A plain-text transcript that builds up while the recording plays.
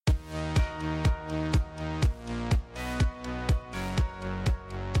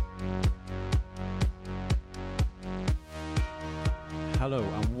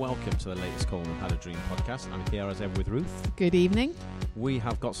welcome to the latest Coleman Had a Dream podcast. I'm here as ever with Ruth. Good evening. We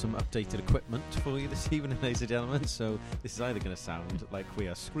have got some updated equipment for you this evening, ladies and gentlemen, so this is either going to sound like we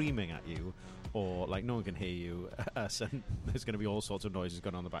are screaming at you or like no one can hear you, and there's going to be all sorts of noises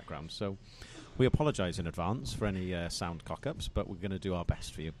going on in the background. So we apologise in advance for any sound cock-ups, but we're going to do our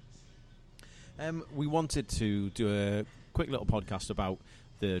best for you. We wanted to do a quick little podcast about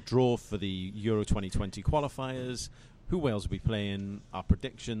the draw for the Euro 2020 qualifiers, who Wales will be playing, our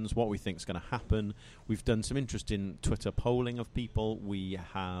predictions, what we think is going to happen. We've done some interesting Twitter polling of people. We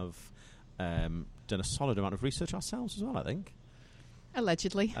have done a solid amount of research ourselves as well, I think.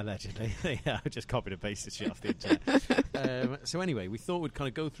 Allegedly. Yeah, I just copied and pasted shit off the internet. So anyway, we thought we'd kind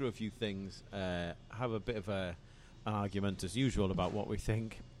of go through a few things, have a bit of an argument as usual about what we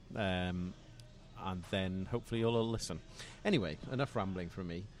think, and then hopefully you'll all listen. Anyway, enough rambling from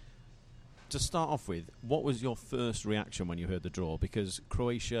me. To start off with, what was your first reaction when you heard the draw? Because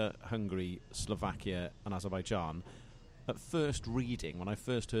Croatia, Hungary, Slovakia and Azerbaijan, at first reading, when I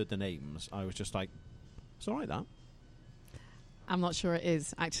first heard the names, I was just like, it's all right, that. I'm not sure it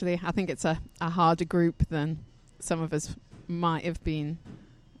is, actually. I think it's a harder group than some of us might have been,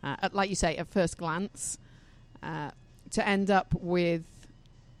 like you say, at first glance. To end up with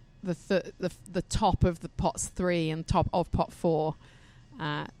the top of the pots 3 and top of pot 4,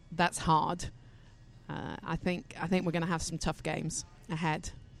 that's hard. I think we're going to have some tough games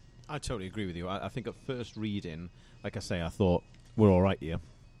ahead. I totally agree with you. I think at first reading, like I say, I thought we're all right here.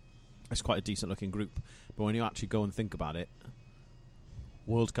 It's quite a decent looking group. But when you actually go and think about it,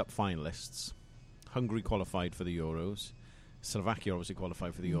 World Cup finalists, Hungary qualified for the Euros, Slovakia obviously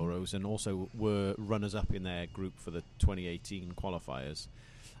qualified for the Euros, and also were runners-up in their group for the 2018 qualifiers.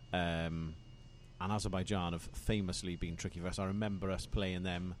 And Azerbaijan have famously been tricky for us. I remember us playing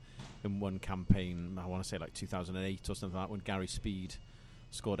them in one campaign, I want to say like 2008 or something like that, when Gary Speed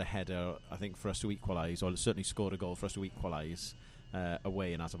scored a header, I think, for us to equalise, or certainly scored a goal for us to equalise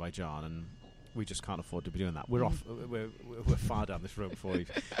away in Azerbaijan, and we just can't afford to be doing that. We're off. We're far down this road before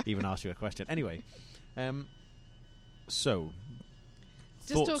we've even asked you a question. Anyway, so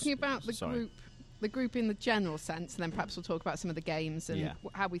just talking about the group in the general sense, and then perhaps we'll talk about some of the games and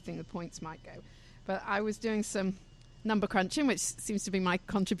how we think the points might go. But I was doing some number crunching, which seems to be my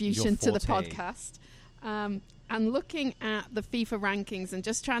contribution to the podcast, and looking at the FIFA rankings and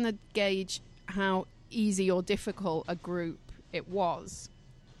just trying to gauge how easy or difficult a group it was.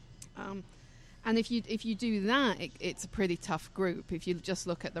 And if you do that, it's a pretty tough group. If you just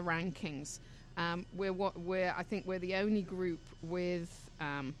look at the rankings, I think we're the only group with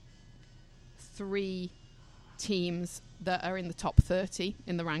 3 teams that are in the top 30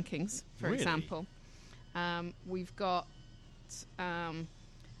 in the rankings, for example. We've got...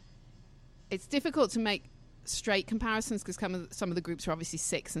 it's difficult to make straight comparisons because some of the groups are obviously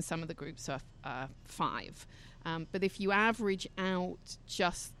 6 and some of the groups are 5. But if you average out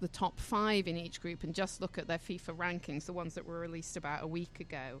just the top 5 in each group and just look at their FIFA rankings, the ones that were released about a week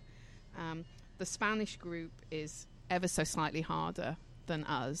ago, the Spanish group is ever so slightly harder than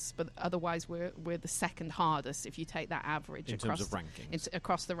us, but otherwise we're the second hardest if you take that average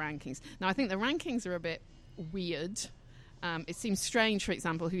across the rankings. Now, I think the rankings are a bit weird. It seems strange, for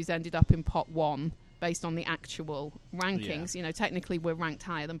example, who's ended up in pot 1 based on the actual rankings. You know, technically we're ranked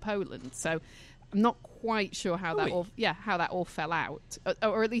higher than Poland, so I'm not quite sure how that all fell out,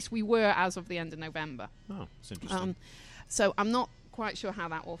 or at least we were as of the end of November. Oh, that's interesting. So I'm not quite sure how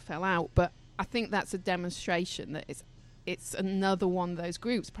that all fell out, but I think that's a demonstration that it's another one of those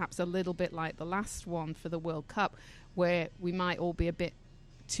groups, perhaps a little bit like the last one for the World Cup, where we might all be a bit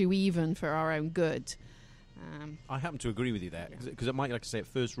too even for our own good. I happen to agree with you there, because it might, like I say, at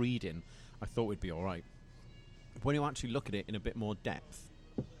first reading, I thought we'd be all right. When you actually look at it in a bit more depth,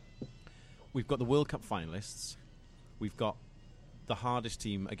 we've got the World Cup finalists. We've got the hardest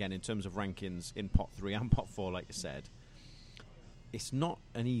team, again, in terms of rankings in pot 3 and pot 4, like you said. It's not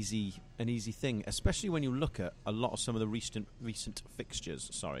an easy thing, especially when you look at a lot of some of the recent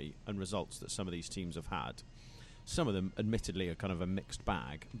fixtures, and results that some of these teams have had. Some of them, admittedly, are kind of a mixed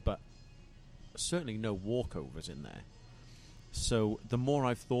bag, but certainly no walkovers in there. So the more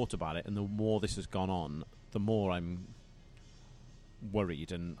I've thought about it and the more this has gone on, the more I'm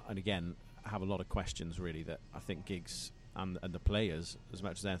worried and again have a lot of questions really that I think Giggs and the players, as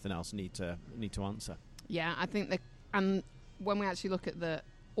much as anything else, need to answer. Yeah, I think and when we actually look at I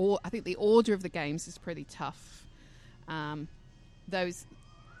think the order of the games is pretty tough. That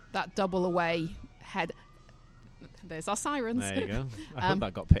double away head. There's our sirens. There you go. I hope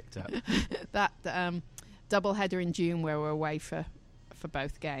that got picked up. That double header in June where we're away for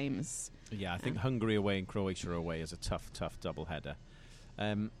both games. Yeah, I think Hungary away and Croatia away is a tough double header.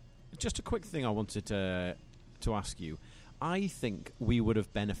 Just a quick thing I wanted to ask you. I think we would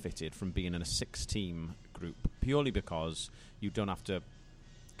have benefited from being in a 6-team group purely because you don't have to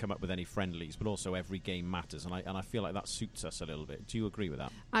come up with any friendlies, but also every game matters, and I feel like that suits us a little bit. Do you agree with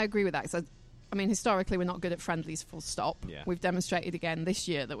that? I agree with that. So, I mean, historically, we're not good at friendlies, full stop. Yeah. We've demonstrated again this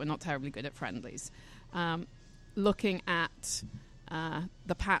year that we're not terribly good at friendlies. Looking at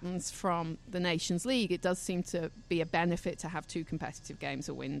the patterns from the Nations League, it does seem to be a benefit to have 2 competitive games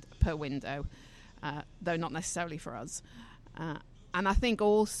per window, though not necessarily for us. And I think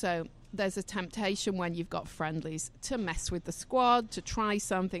also there's a temptation when you've got friendlies to mess with the squad, to try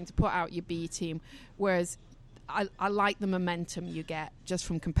something, to put out your B team, whereas I like the momentum you get just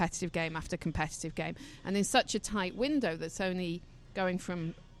from competitive game after competitive game. And in such a tight window that's only going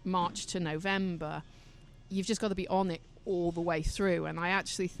from March to November, you've just got to be on it all the way through. And I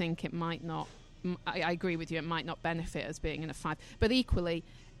actually think it might not, I agree with you, it might not benefit us being in a 5. But equally,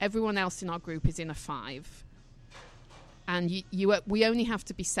 everyone else in our group is in a 5. And we only have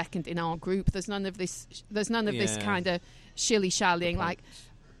to be second in our group. There's none of this. This kind of shilly-shallying. Like,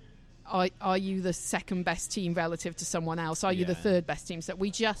 are you the second best team relative to someone else? Are you the third best team? So we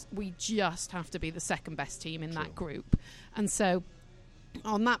just have to be the second best team in that group. And so,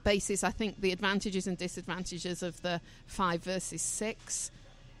 on that basis, I think the advantages and disadvantages of the 5 versus 6.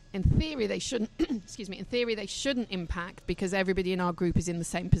 In theory, they shouldn't. Excuse me. In theory, they shouldn't impact because everybody in our group is in the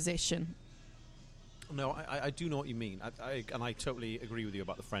same position. No, I do know what you mean, and I totally agree with you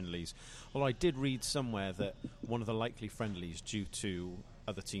about the friendlies. Although I did read somewhere that one of the likely friendlies, due to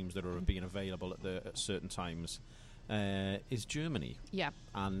other teams that are being available at certain times, is Germany. Yeah.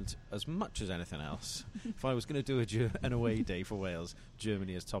 And as much as anything else, if I was going to do an away day for Wales,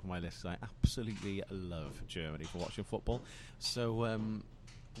 Germany is top of my list. I absolutely love Germany for watching football. So,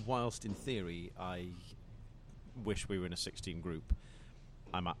 whilst in theory I wish we were in a 16 group,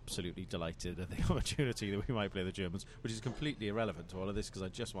 I'm absolutely delighted at the opportunity that we might play the Germans, which is completely irrelevant to all of this because I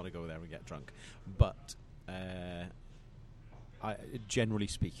just want to go there and get drunk. But generally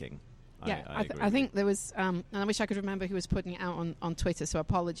speaking, yeah, I agree I think there was, and I wish I could remember who was putting it out on Twitter, so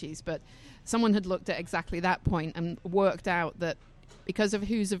apologies, but someone had looked at exactly that point and worked out that because of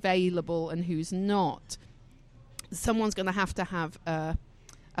who's available and who's not, someone's going to have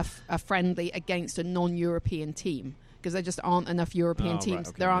a friendly against a non-European team. Because there just aren't enough European teams. Right,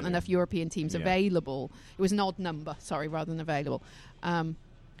 okay, there aren't enough European teams available. It was an odd number, rather than available.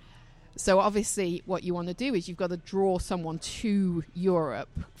 So obviously, what you want to do is you've got to draw someone to Europe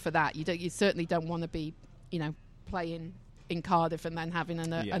for that. You certainly don't want to be, playing in Cardiff and then having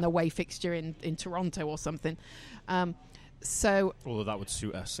an away fixture in Toronto or something. So although that would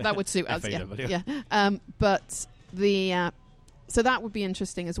suit us. That would suit us. Yeah. But the. So that would be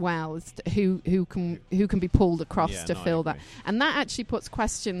interesting as well, as to who can be pulled across to fill that. And that actually puts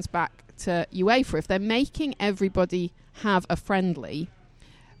questions back to UEFA. If they're making everybody have a friendly,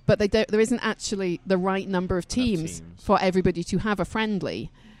 but there isn't actually the right number of teams for everybody to have a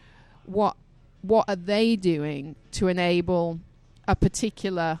friendly, what are they doing to enable a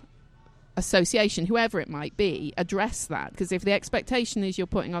particular association, whoever it might be, address that? Because if the expectation is you're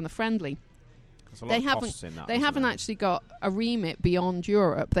putting on a friendly, they haven't actually got a remit beyond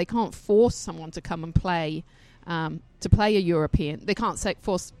Europe. They can't force someone to come and play a European. They can't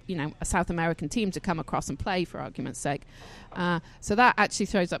force a South American team to come across and play, for argument's sake. So that actually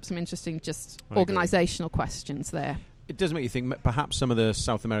throws up some interesting organisational questions there. It does make you think perhaps some of the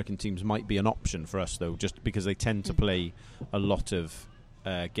South American teams might be an option for us, though, just because they tend to play a lot of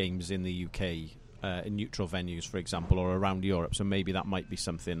games in the UK, in neutral venues, for example, or around Europe. So maybe that might be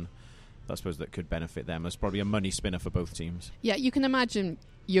something, I suppose, that could benefit them. It's probably a money spinner for both teams. Yeah, you can imagine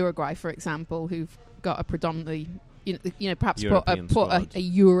Uruguay, for example, who've got a predominantly, perhaps put a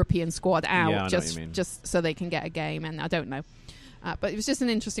European squad out just so they can get a game. And I don't know, but it was just an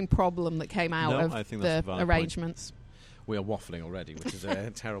interesting problem that came out of the arrangements. Point. We are waffling already, which is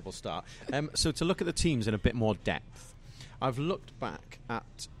a terrible start. So to look at the teams in a bit more depth, I've looked back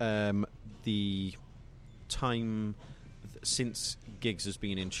at the time since Giggs has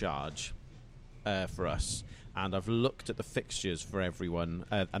been in charge for us, and I've looked at the fixtures for everyone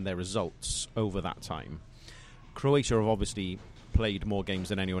and their results over that time. Croatia have obviously played more games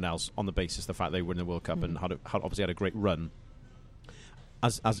than anyone else on the basis of the fact they were in the World Cup and obviously had a great run.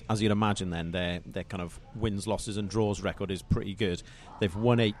 As you'd imagine, then their kind of wins, losses, and draws record is pretty good. They've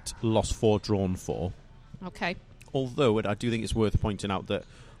won 8, lost 4, drawn 4. Okay. Although I do think it's worth pointing out that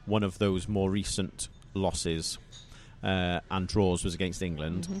one of those more recent losses and draws was against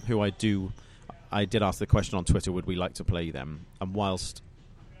England, who I did ask the question on Twitter, would we like to play them? And whilst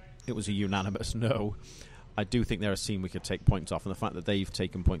it was a unanimous no, I do think they're a team we could take points off, and the fact that they've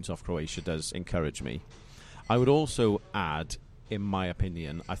taken points off Croatia does encourage me. I would also add, in my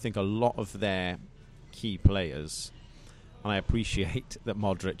opinion, I think a lot of their key players, and I appreciate that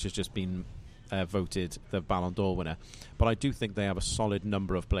Modric has just been voted the Ballon d'Or winner, but I do think they have a solid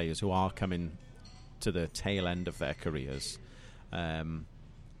number of players who are coming to the tail end of their careers, and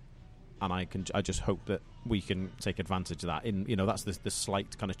I just hope that we can take advantage of that. That's the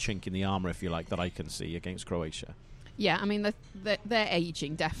slight kind of chink in the armour, if you like, that I can see against Croatia. Yeah, I mean, they're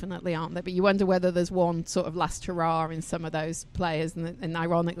ageing, definitely, aren't they? But you wonder whether there's one sort of last hurrah in some of those players, and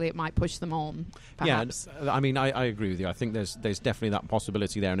ironically, it might push them on, perhaps. Yeah, I mean, I agree with you. I think there's definitely that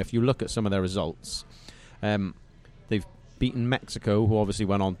possibility there. And if you look at some of their results, they've beaten Mexico, who obviously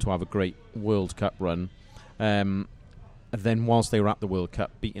went on to have a great World Cup run. And then whilst they were at the World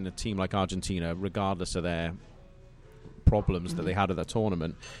Cup, beating a team like Argentina, regardless of their problems that they had at the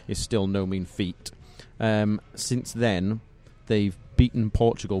tournament, is still no mean feat. Since then, they've beaten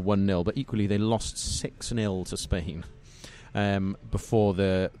Portugal 1-0, but equally they lost 6-0 to Spain before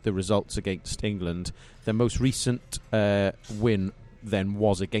the results against England. Their most recent win then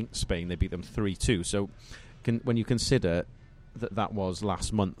was against Spain. They beat them 3-2. So when you consider that was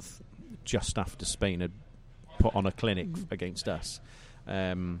last month, just after Spain had put on a clinic against us,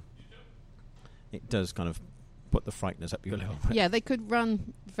 it does kind of put the frighteners up you a little bit. Yeah, they could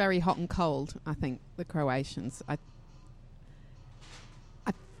run very hot and cold, I think, the Croatians. I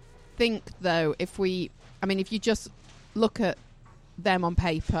think, though, if you just look at them on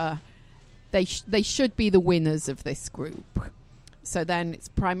paper, they should be the winners of this group. So then it's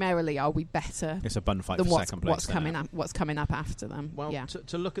primarily, are we better? It's a bun fight for second place. What's coming up after them? Well, yeah.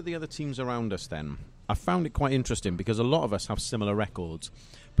 to look at the other teams around us then, I found it quite interesting because a lot of us have similar records,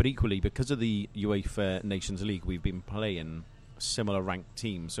 but equally because of the UEFA Nations League, we've been playing similar ranked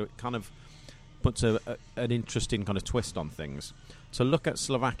teams, so it kind of puts an interesting kind of twist on things. To look at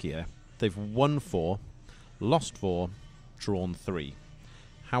Slovakia, they've won 4, lost 4, drawn 3.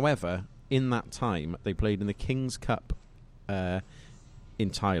 However, in that time, they played in the King's Cup in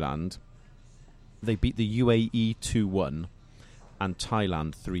Thailand. They beat the UAE 2-1 and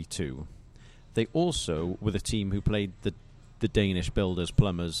Thailand 3-2. They also were the team who played the Danish Builders,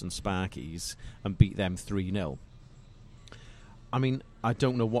 Plumbers and Sparkies and beat them 3-0. I mean, I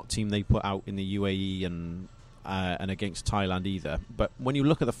don't know what team they put out in the UAE and against Thailand either, but when you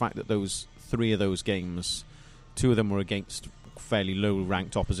look at the fact that those 3 of those games, 2 of them were against fairly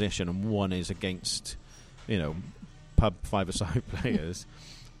low-ranked opposition and 1 is against, pub five-a-side players,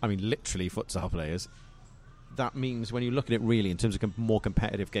 I mean, literally futsal players, that means when you look at it really in terms of more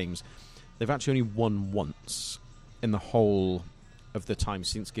competitive games, they've actually only won once in the whole of the time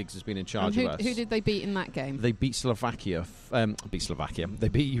since Giggs has been in charge of us. Who did they beat in that game? They beat Slovakia. They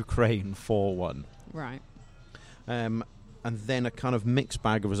beat Ukraine 4-1. Right. And then a kind of mixed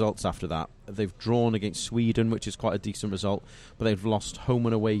bag of results after that. They've drawn against Sweden, which is quite a decent result, but they've lost home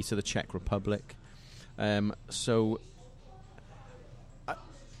and away to the Czech Republic. So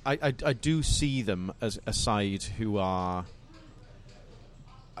I do see them as a side who are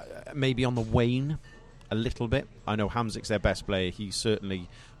maybe on the wane a little bit. I know Hamzik's their best player. He's certainly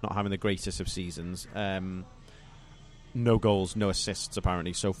not having the greatest of seasons. No goals, no assists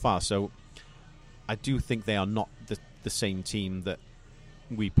apparently so far. So I do think they are not the same team that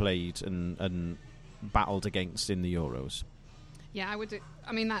we played and battled against in the Euros. Yeah, I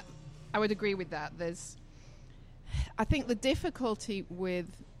would agree with that. I think the difficulty with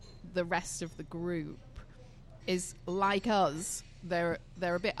the rest of the group is, like us, they're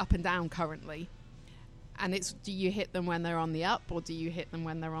a bit up and down currently. And it's, do you hit them when they're on the up or do you hit them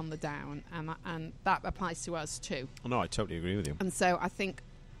when they're on the down? And that applies to us too. No, I totally agree with you. And so I think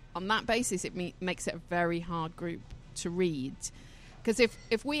on that basis it makes it a very hard group to read. Because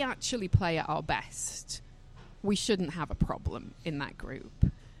if we actually play at our best, we shouldn't have a problem in that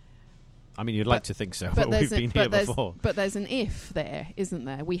group. I mean, you'd like to think so, but we've been here before. But there's an if there, isn't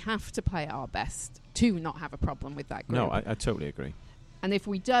there? We have to play at our best to not have a problem with that group. No, I totally agree. And if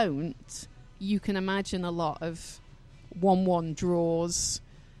we don't, you can imagine a lot of 1-1 draws,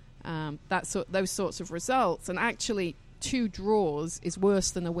 those sorts of results. And actually, 2 draws is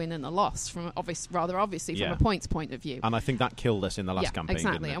worse than a win and a loss, from a points point of view. And I think that killed us in the last campaign.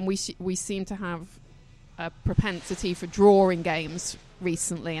 Exactly. Didn't it? And we seem to have a propensity for drawing games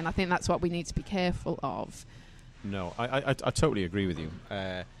recently, and I think that's what we need to be careful of. No, I totally agree with you.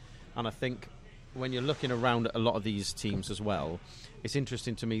 And I think when you're looking around at a lot of these teams as well, it's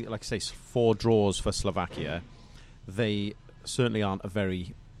interesting to me, like I say, 4 draws for Slovakia. They certainly aren't a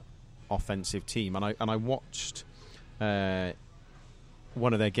very offensive team. And I watched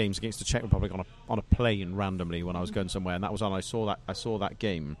one of their games against the Czech Republic on a plane randomly when I was going somewhere, and that was on. I saw that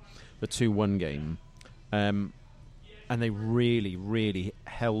game, the 2-1 game, and they really, really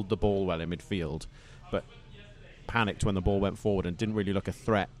held the ball well in midfield, but panicked when the ball went forward and didn't really look a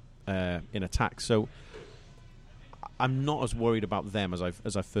threat in attack. So I'm not as worried about them as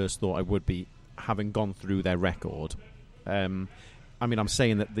I first thought I would be, having gone through their record. I mean, I'm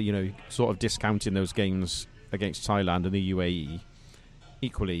saying that sort of discounting those games against Thailand and the UAE.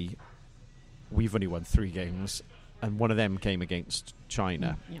 Equally, we've only won 3 games, and one of them came against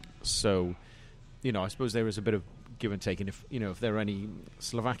China. Yeah. So, I suppose there is a bit of give and take. And if there are any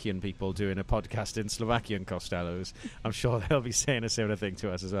Slovakian people doing a podcast in Slovakian Costellos, I'm sure they'll be saying a similar thing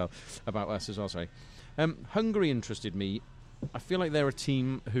to us as well, about us as well. Sorry. Hungary interested me. I feel like they're a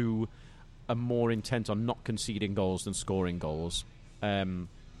team who are more intent on not conceding goals than scoring goals.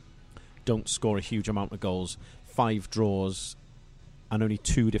 Don't score a huge amount of goals. 5 draws and only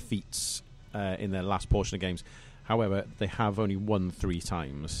 2 defeats in their last portion of games. However, they have only won 3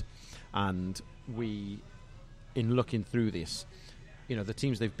 times. And in looking through this, the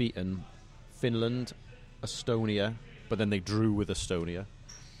teams they've beaten, Finland, Estonia, but then they drew with Estonia.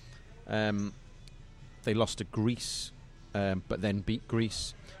 They lost to Greece, but then beat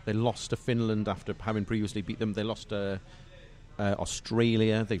Greece. They lost to Finland after having previously beat them. They lost to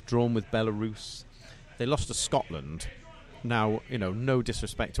Australia. They've drawn with Belarus. They lost to Scotland. Now, no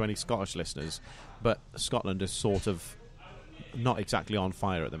disrespect to any Scottish listeners, but Scotland is sort of not exactly on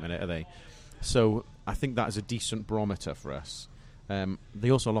fire at the minute, are they? So I think that is a decent barometer for us. They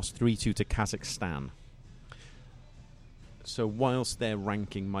also lost 3-2 to Kazakhstan. So whilst their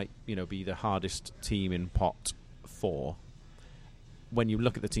ranking might, be the hardest team in pot 4, when you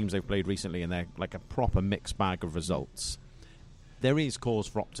look at the teams they've played recently and they're like a proper mixed bag of results, there is cause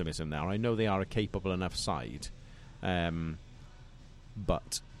for optimism now. I know they are a capable enough side. But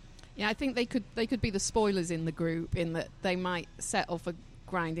yeah, I think they could be the spoilers in the group, in that they might settle for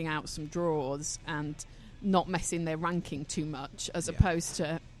grinding out some draws and not messing their ranking too much, as opposed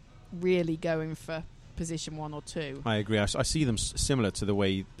to really going for position 1 or 2. I agree. I see them similar to the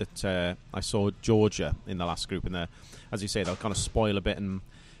way that I saw Georgia in the last group. And as you say, they'll kind of spoil a bit, and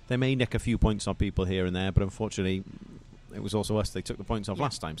they may nick a few points on people here and there. But unfortunately, it was also us they took the points off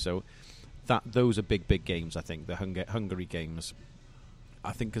last time. So those are big games, I think, the Hungary games.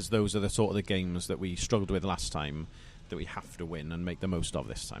 I think because those are the sort of the games that we struggled with last time that we have to win and make the most of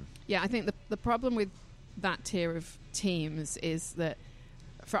this time. Yeah, I think the problem with that tier of teams is that,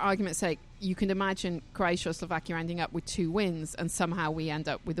 for argument's sake, you can imagine Croatia or Slovakia ending up with 2 wins, and somehow we end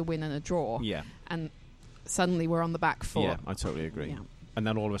up with a win and a draw. Yeah. And suddenly we're on the back foot. Yeah, I totally agree. Yeah. And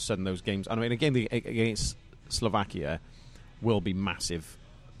then all of a sudden those games... I mean, a game against Slovakia will be massive,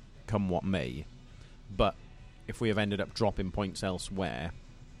 come what may. But if we have ended up dropping points elsewhere,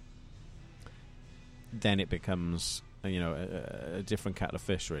 then it becomes a different kettle of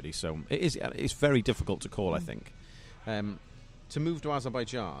fish, really. So it's very difficult to call, I think. To move to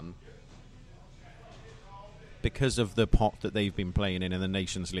Azerbaijan, because of the pot that they've been playing in the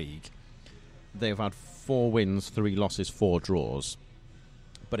Nations League, they've had 4 wins, 3 losses, 4 draws.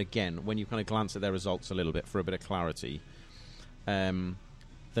 But again, when you kind of glance at their results a little bit for a bit of clarity,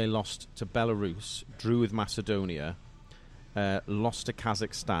 they lost to Belarus, drew with Macedonia, lost to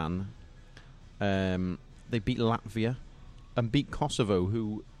Kazakhstan, they beat Latvia, and beat Kosovo,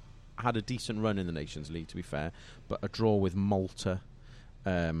 who had a decent run in the Nations League, to be fair, but a draw with Malta,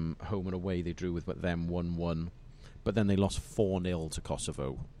 home and away they drew with them 1-1, but then they lost 4-0 to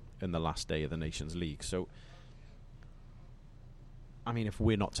Kosovo in the last day of the Nations League. So, I mean, if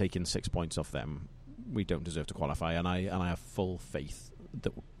we're not taking 6 points off them, we don't deserve to qualify, and I have full faith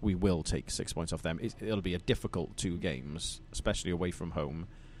that we will take 6 points off them. It'll be a difficult 2 games, especially away from home,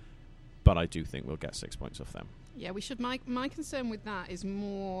 but I do think we'll get 6 points off them. Yeah, we should. My concern with that is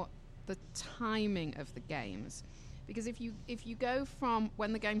more the timing of the games, because if you go from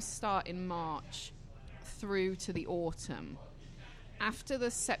when the games start in March through to the autumn, after the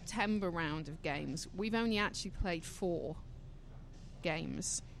September round of games, we've only actually played 4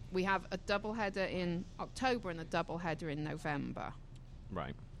 games. We have a doubleheader in October and a doubleheader in November.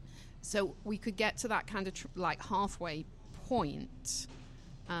 Right. So we could get to that kind of halfway point,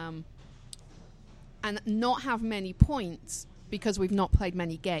 and not have many points because we've not played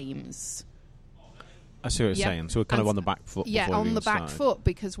many games. I see what you're saying. So we're kind of on the back foot. Yeah, on the back foot,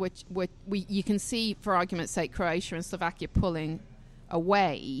 because we you can see, for argument's sake, Croatia and Slovakia pulling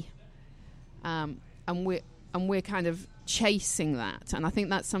away, and we're kind of chasing that. And I think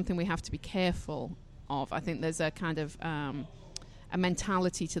that's something we have to be careful of. I think there's a kind of a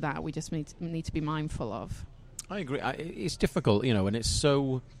mentality to that we just need to be mindful of. I agree. It's difficult, and it's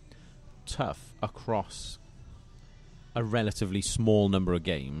so tough across a relatively small number of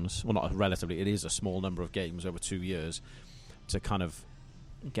games. Well, not relatively, it is a small number of games over 2 years to kind of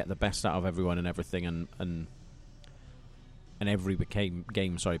get the best out of everyone and everything, and every game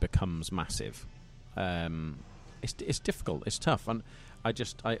becomes massive. It's difficult. It's tough, and I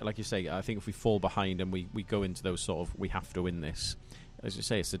like you say, I think if we fall behind and we go into those sort of we have to win this, as you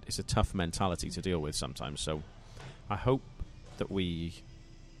say, it's a tough mentality to deal with sometimes. So I hope that we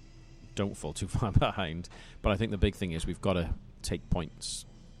don't fall too far behind, but I think the big thing is we've got to take points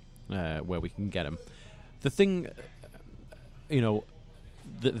where we can get them. The thing,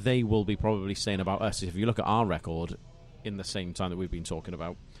 that they will be probably saying about us is if you look at our record in the same time that we've been talking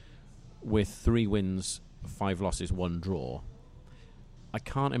about, with 3 wins, 5 losses, 1 draw, I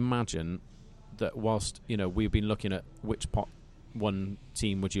can't imagine that whilst we've been looking at which pot one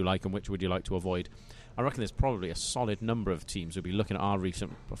team would you like and which would you like to avoid, I reckon there's probably a solid number of teams who'll be looking at our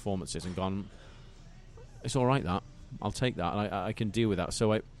recent performances and gone, it's all right, that I'll take that, and I can deal with that.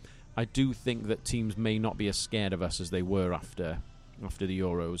 So I do think that teams may not be as scared of us as they were after the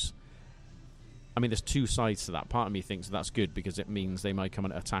Euros. I mean, there's 2 sides to that. Part of me thinks that's good because it means they might come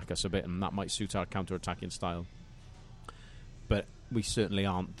and attack us a bit, and that might suit our counter-attacking style. But we certainly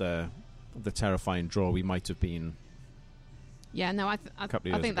aren't the terrifying draw we might have been. Yeah, no, I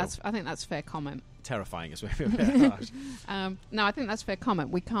think that's fair comment. Terrifying is maybe a bit harsh. No, I think that's fair comment.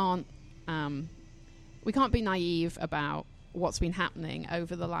 We can't be naive about what's been happening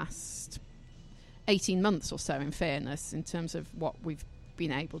over the last 18 months or so, in fairness, in terms of what we've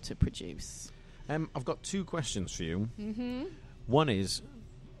been able to produce. I've got 2 questions for you. Mm-hmm. One is,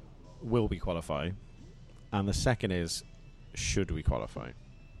 will we qualify? And the second is, should we qualify?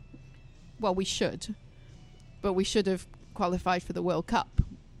 Well, we should. But we should have qualified for the World Cup.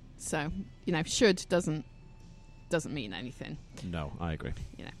 So, should doesn't mean anything. No, I agree.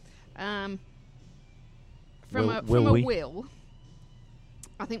 From a will,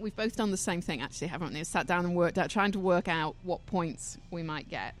 I think we've both done the same thing, actually, haven't we? Sat down and trying to work out what points we might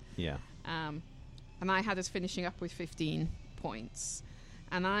get. Yeah. And I had us finishing up with 15 points.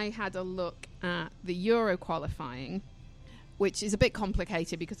 And I had a look at the Euro qualifying, which is a bit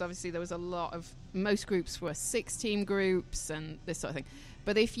complicated because obviously there was most groups were 6-team groups and this sort of thing.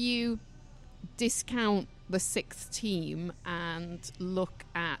 But if you discount the 6th team and look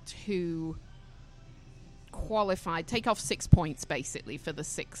at who qualified, take off 6 points basically for the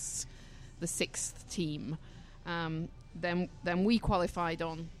sixth team, then we qualified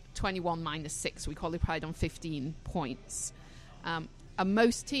on 21 minus 6. We qualified on 15 points. And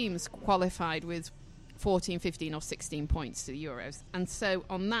most teams qualified with 14, 15 or 16 points to the Euros. And so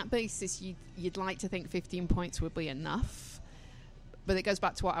on that basis, you'd like to think 15 points would be enough. But it goes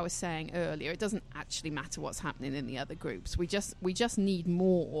back to what I was saying earlier. It doesn't actually matter what's happening in the other groups. We just need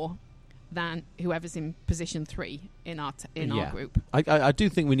more than whoever's in position 3 in our group. I do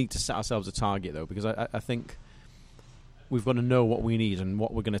think we need to set ourselves a target, though, because I think we've got to know what we need and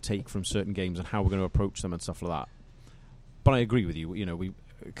what we're going to take from certain games and how we're going to approach them and stuff like that. But I agree with you. We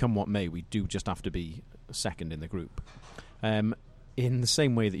come what may, we do just have to be second in the group. In the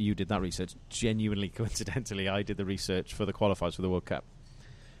same way that you did that research, genuinely coincidentally, I did the research for the qualifiers for the World Cup.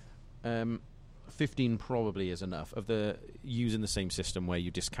 15 probably is enough. Using the same system where you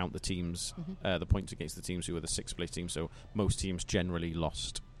discount the teams, the points against the teams who were the 6th place team, so most teams generally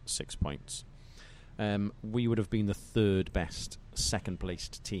lost 6 points. We would have been the 3rd best second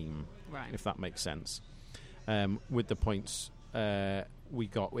placed team, right, if that makes sense. With the points we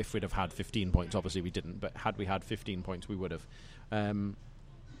got, if we'd have had 15 points, obviously we didn't, but had we had 15 points we would have.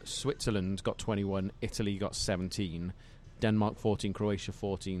 Switzerland got 21, Italy got 17, Denmark 14, Croatia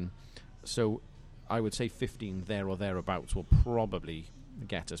 14. So I would say 15 there or thereabouts will probably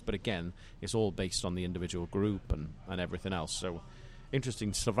get us. But again, it's all based on the individual group and everything else. So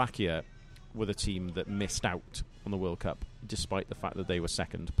interesting, Slovakia were the team that missed out on the World Cup despite the fact that they were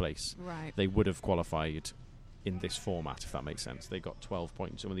 2nd place. Right. They would have qualified in this format, if that makes sense. They got 12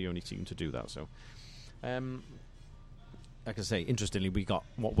 points and were the only team to do that. So like I say, interestingly, we got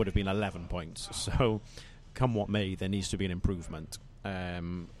what would have been 11 points. So come what may, there needs to be an improvement.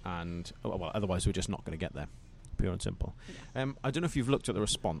 Otherwise we're just not going to get there. Pure and simple. Yeah. I don't know if you've looked at the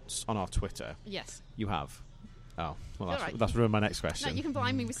response on our Twitter. Yes. You have? Oh, well, right. That's ruined my next question. No, you can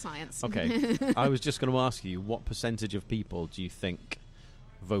blind me with science. Okay. I was just going to ask you, what percentage of people do you think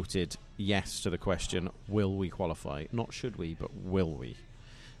voted yes to the question, will we qualify? Not should we, but will we?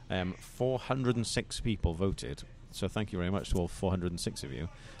 406 people voted, so thank you very much to all 406 of you.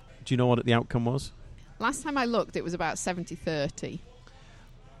 Do you know what the outcome was? Last time I looked, it was about 70-30.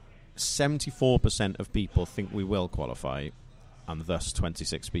 74% of people think we will qualify, and thus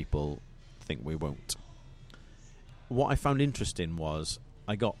 26 people think we won't. What I found interesting was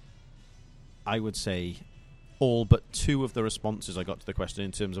I would say, all but 2 of the responses I got to the question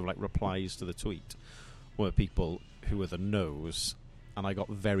in terms of like replies to the tweet were people who were the no's, and I got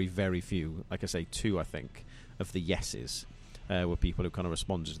very, very few. Like I say, 2, I think, of the yeses were people who kind of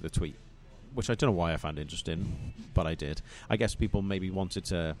responded to the tweet, which I don't know why I found interesting, but I did. I guess people maybe wanted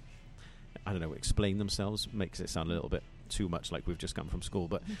to, I don't know, explain themselves. Makes it sound a little bit too much like we've just come from school,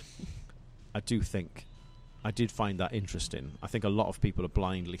 but I did find that interesting. I think a lot of people are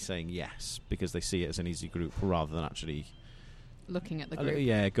blindly saying yes because they see it as an easy group rather than actually looking at the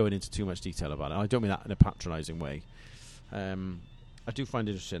group. Going into too much detail about it. I don't mean that in a patronising way. I do find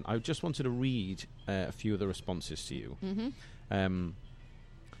it interesting. I just wanted to read a few of the responses to you. Mm-hmm.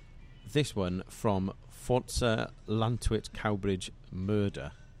 This one from Forza Lantwit Cowbridge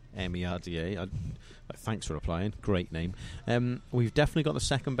Murder, MERDA. Thanks for replying. Great name. We've definitely got the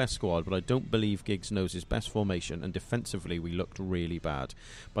second best squad, but I don't believe Giggs knows his best formation, and defensively we looked really bad.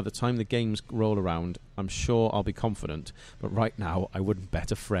 By the time the games roll around, I'm sure I'll be confident, but right now I wouldn't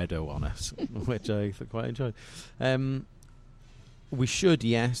bet a Fredo on us, which I quite enjoyed. We should,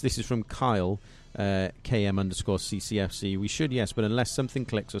 yes. This is from Kyle, KM_CCFC. We should, yes, but unless something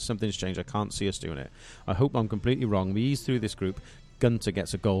clicks or something's changed, I can't see us doing it. I hope I'm completely wrong. We ease through this group. Gunter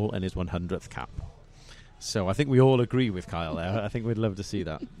gets a goal and his 100th cap. So I think we all agree with Kyle there. I think we'd love to see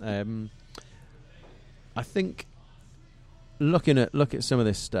that. I think look at some of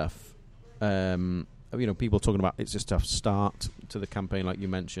this stuff. People talking about it's a tough start to the campaign, like you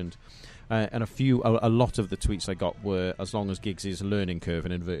mentioned, and a lot of the tweets I got were as long as Giggs' learning curve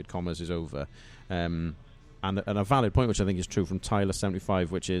in inverted commas is over. And a valid point, which I think is true, from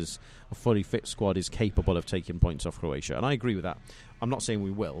Tyler75, which is a fully fit squad is capable of taking points off Croatia. And I agree with that. I'm not saying we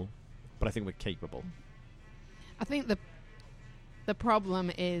will, but I think we're capable. I think the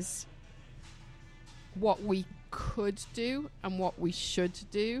problem is what we could do and what we should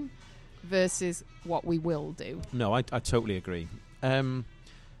do versus what we will do. No, I totally agree.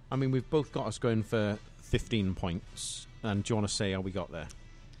 We've both got us going for 15 points. And do you want to say how we got there?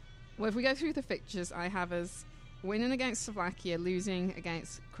 Well, if we go through the fixtures, I have us winning against Slovakia, losing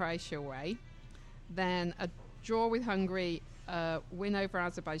against Croatia away, then a draw with Hungary, a win over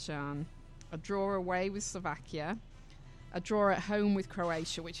Azerbaijan, a draw away with Slovakia, a draw at home with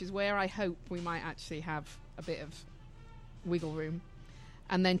Croatia, which is where I hope we might actually have a bit of wiggle room,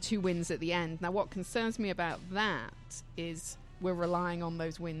 and then 2 wins at the end. Now, what concerns me about that is we're relying on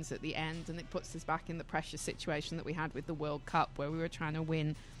those wins at the end, and it puts us back in the pressure situation that we had with the World Cup, where we were trying to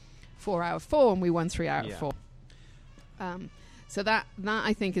win 4 out of 4 and we won 3 out of 4. So that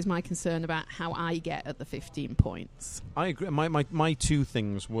I think is my concern about how I get at the 15 points. I agree. My 2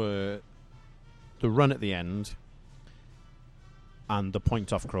 things were the run at the end and the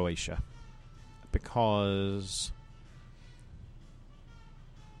point off Croatia, because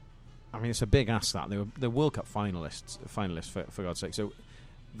it's a big ask that they're World Cup finalists for God's sake. So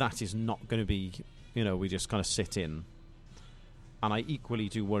that is not going to be, we just kind of sit in. And I equally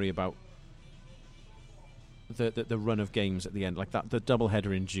do worry about the run of games at the end, like that. The double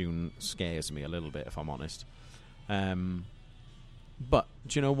header in June scares me a little bit, if I'm honest. But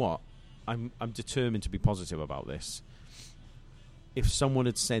do you know what? I'm determined to be positive about this. If someone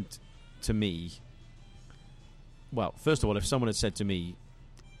had said to me, well, first of all, if someone had said to me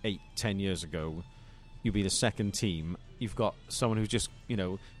 8-10 years ago, you'll be the second team, you've got someone who's just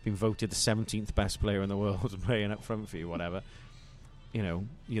been voted the 17th best player in the world playing up front for you, whatever, you're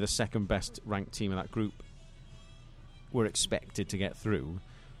the second best ranked team in that group, we're expected to get through,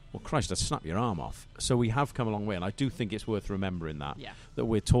 well, Christ, I'd snap your arm off. So we have come a long way, and I do think it's worth remembering that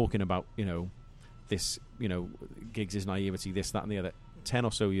we're talking about this Giggs' naivety, this, that and the other. 10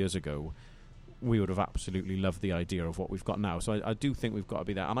 or so years ago, we would have absolutely loved the idea of what we've got now. So I do think we've got to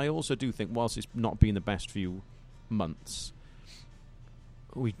be there. And I also do think, whilst it's not been the best few months,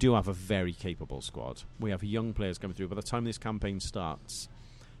 we do have a very capable squad. We have young players coming through. By the time this campaign starts,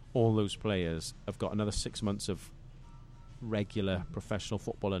 all those players have got another 6 months of regular professional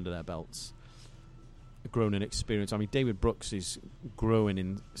football under their belts, grown in experience. David Brooks is growing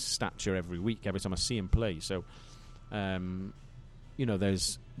in stature every week, every time I see him play. So,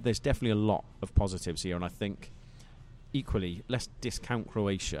 there's definitely a lot of positives here, and I think equally, let's discount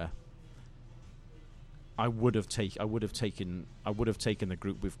Croatia. I would have taken the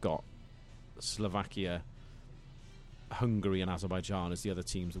group we've got: Slovakia, Hungary, and Azerbaijan as the other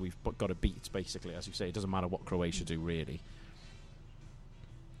teams that we've got to beat. Basically, as you say, it doesn't matter what Croatia do, really.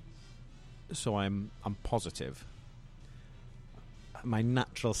 So I'm positive. my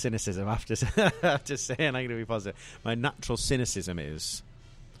natural cynicism after saying I'm going to be positive. My natural cynicism is,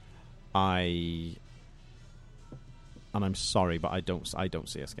 and I'm sorry, but I don't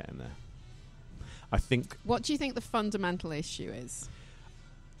see us getting there. I think. What do you think the fundamental issue is?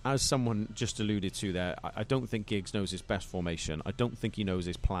 As someone just alluded to there, I don't think Giggs knows his best formation. I don't think he knows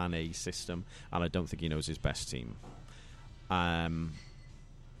his plan A system, and I don't think he knows his best team. And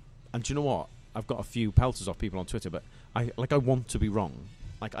do you know what? I've got a few pelters off people on Twitter, but I want to be wrong.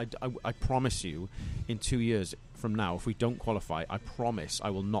 Like I promise you, in 2 years from now, if we don't qualify, I promise I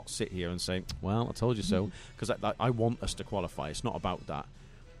will not sit here and say, "Well, I told you so," because I want us to qualify. It's not about that.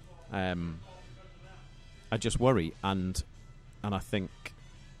 I just worry, and I think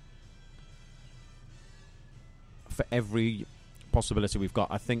for every possibility we've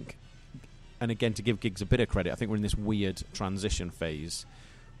got, I think, and again, to give Giggs a bit of credit, I think we're in this weird transition phase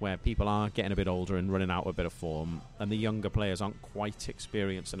where people are getting a bit older and running out a bit of form, and the younger players aren't quite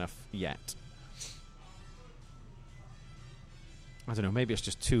experienced enough yet. I don't know, maybe it's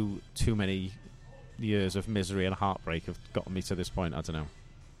just too many years of misery and heartbreak have gotten me to this point. I don't know.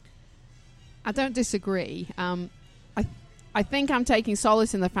 I don't disagree. I think I'm taking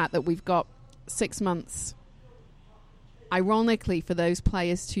solace in the fact that we've got 6 months, ironically, for those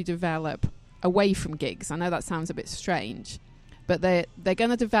players to develop away from Giggs. I know that sounds a bit strange, but they're going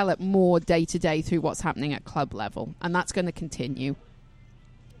to develop more day to day through what's happening at club level, and that's going to continue.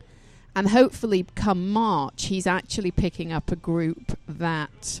 And hopefully, come March, he's actually picking up a group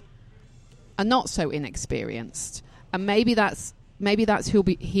that are not so inexperienced, and maybe that's who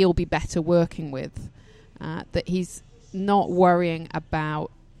he'll be better working with. That he's not worrying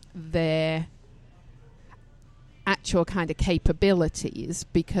about their actual kind of capabilities,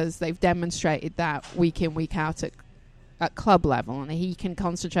 because they've demonstrated that week in, week out at club level, and he can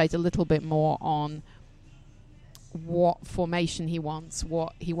concentrate a little bit more on what formation he wants,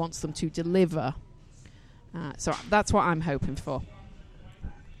 what he wants them to deliver. So that's what I'm hoping for.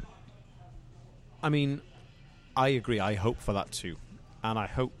 I mean, I agree. I hope for that too, and I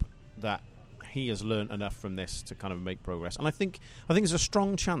hope that he has learned enough from this to kind of make progress. And I think there's a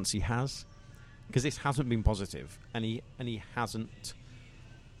strong chance he has, because this hasn't been positive, and he hasn't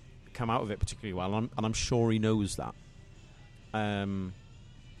come out of it particularly well, and I'm sure he knows that.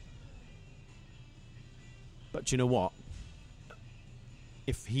 But do you know what?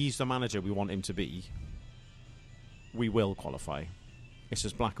 If he's the manager we want him to be, we will qualify. It's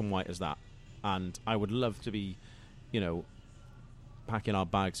as black and white as that. And I would love to be, packing our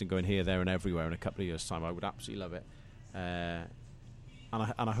bags and going here, there, and everywhere in a couple of years' time. I would absolutely love it, and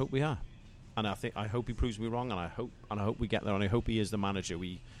I hope we are. And I hope he proves me wrong, and I hope we get there, and I hope he is the manager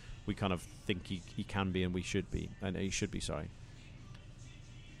we kind of think he can be, and we should be, and he should be. Sorry.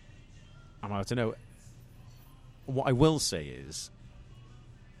 And I don't know. What I will say is,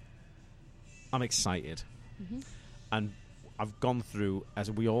 I'm excited, and I've gone through, as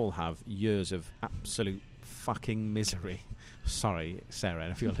we all have, years of absolute fucking misery. Sorry, Sarah,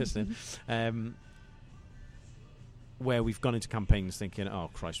 if you're listening. Where we've gone into campaigns thinking, oh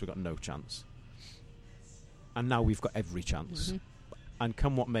Christ, we've got no chance, and now we've got every chance. And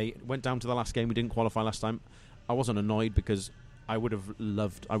come what may, went down to the last game. We didn't qualify last time. I wasn't annoyed, because I would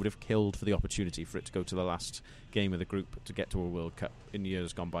have killed for the opportunity for it to go to the last game of the group to get to a World Cup in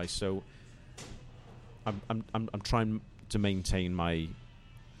years gone by. So I'm trying to maintain my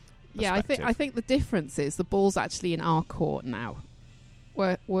perspective. Yeah, I think the difference is the ball's actually in our court now.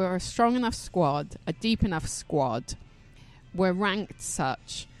 We're a strong enough squad, a deep enough squad. We're ranked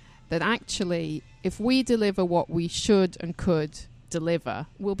such that actually, if we deliver what we should and could deliver,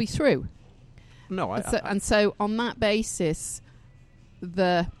 we'll be through. No, and so on that basis,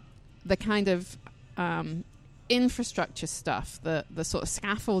 the kind of infrastructure stuff, the sort of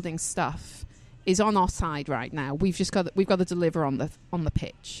scaffolding stuff, is on our side right now. We've got to deliver on the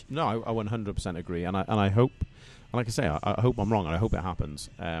pitch. No, I 100% agree, and I hope, like I say, I hope I'm wrong, and I hope it happens.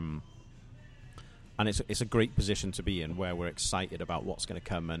 And it's a great position to be in, where we're excited about what's going to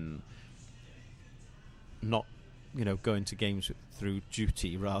come, and not going to games through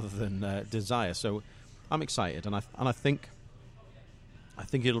duty rather than desire. So I'm excited, and I think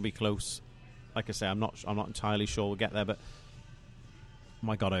it'll be close. Like I say, I'm not entirely sure we'll get there, but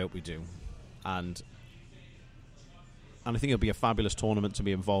my God, I hope we do. And I think it'll be a fabulous tournament to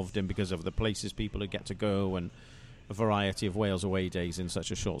be involved in, because of the places people get to go and a variety of Wales away days in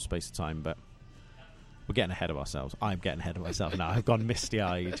such a short space of time. But we're getting ahead of ourselves. I'm getting ahead of myself now. I've gone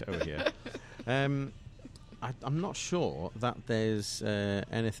misty-eyed over here. I'm not sure that there's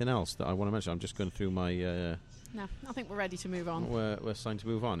anything else that I want to mention. I'm just going through my No, I think we're ready to move on. We're starting to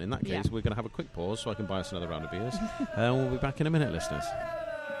move on. In that case, Yeah. we're going to have a quick pause so I can buy us another round of beers. We'll be back in a minute, listeners.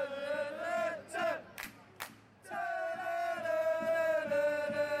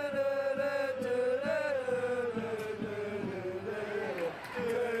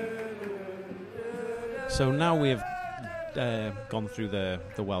 So now we have gone through the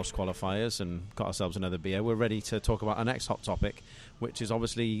Welsh qualifiers and got ourselves another beer. We're ready to talk about our next hot topic, which is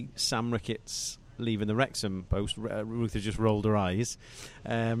obviously Sam Ricketts leaving the Wrexham post. Ruth has just rolled her eyes,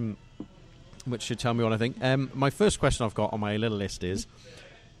 which should tell me what I think. My first question I've got on my little list is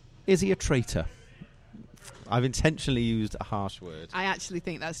he a traitor? I've intentionally used a harsh word. I actually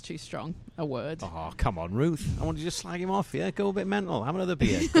think that's too strong a word. Oh, come on, Ruth. I want you to just slag him off, yeah? Go a bit mental. Have another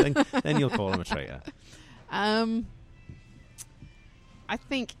beer. then you'll call him a traitor. I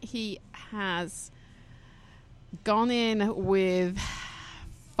think he has gone in with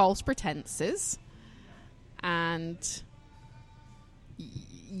false pretenses and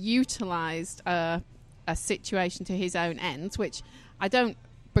utilised a situation to his own ends, which I don't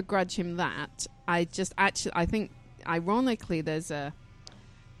begrudge him that. I think ironically there's a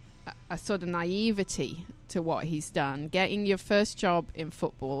sort of naivety to what he's done. Getting your first job in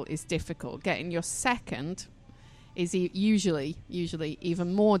football is difficult. Getting your second is usually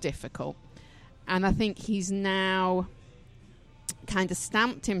even more difficult. And I think he's now kind of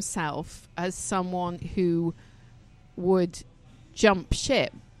stamped himself as someone who would jump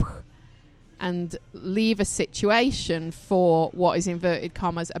ship and leave a situation for what is, inverted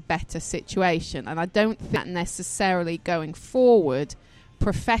commas, a better situation. And I don't think that necessarily going forward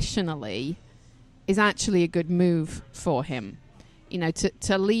professionally is actually a good move for him. You know,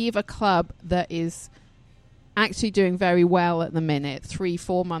 to leave a club that is actually doing very well at the minute,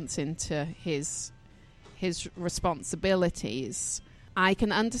 3-4 months into his responsibilities. I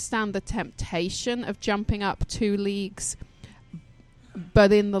can understand the temptation of jumping up 2 leagues,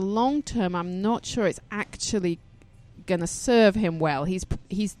 but in the long term, I'm not sure it's actually going to serve him well.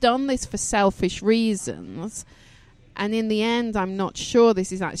 He's done this for selfish reasons, and in the end, I'm not sure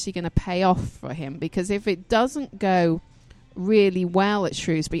this is actually going to pay off for him, because if it doesn't go really well at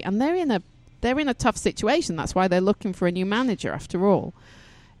Shrewsbury, and they're in a tough situation, that's why they're looking for a new manager after all.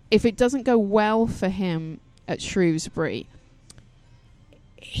 If it doesn't go well for him at Shrewsbury,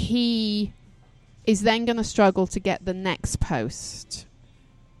 he is then going to struggle to get the next post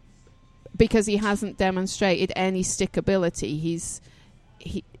because he hasn't demonstrated any stickability.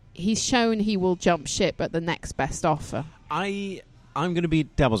 He's shown he will jump ship at the next best offer. I'm going to be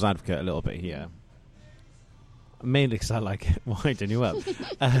devil's advocate a little bit here. Mainly because I like winding you up,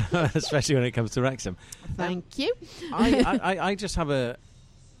 especially when it comes to Wrexham. Thank you. I just have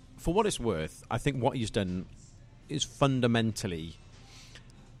for what it's worth, I think what he's done is fundamentally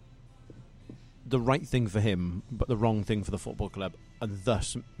the right thing for him, but the wrong thing for the football club, and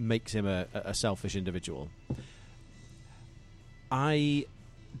thus makes him a selfish individual. I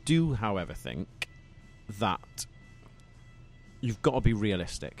do, however, think that you've got to be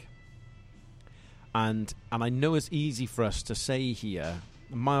realistic. And I know it's easy for us to say here,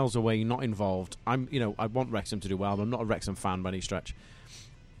 miles away, not involved. I want Wrexham to do well, but I'm not a Wrexham fan by any stretch.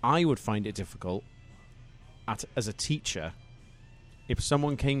 I would find it difficult as a teacher if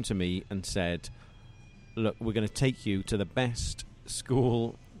someone came to me and said, "Look, we're going to take you to the best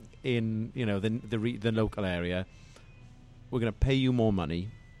school in the local area. We're going to pay you more money.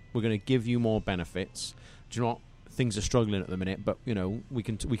 We're going to give you more benefits. Do you know what? Things are struggling at the minute, but we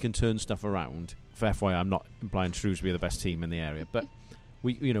can turn stuff around." For FYI, I'm not implying Shrewsbury are the best team in the area, but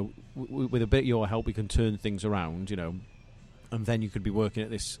we with a bit of your help, we can turn things around. And then you could be working at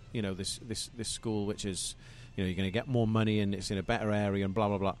this school, which is you're going to get more money and it's in a better area and blah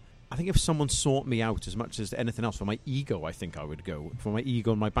blah blah. I think if someone sought me out as much as anything else for my ego, I think I would go for my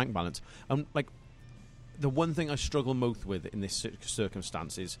ego and my bank balance. Like the one thing I struggle most with in this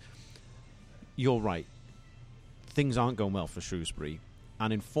circumstance is, you're right, things aren't going well for Shrewsbury,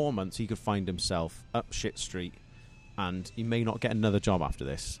 and in 4 months he could find himself up shit street, and he may not get another job after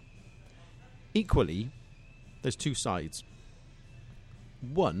this. Equally, there's 2 sides.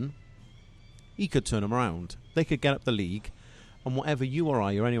 One, he could turn them around. They could get up the league, and whatever you or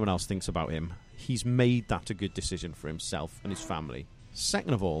I or anyone else thinks about him, he's made that a good decision for himself and his family.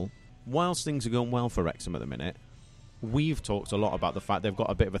 Second of all, whilst things are going well for Wrexham at the minute, we've talked a lot about the fact they've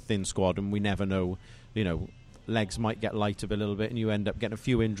got a bit of a thin squad, and we never know, legs might get light a little bit, and you end up getting a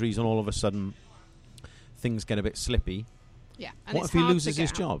few injuries, and all of a sudden things get a bit slippy. Yeah, and what if he loses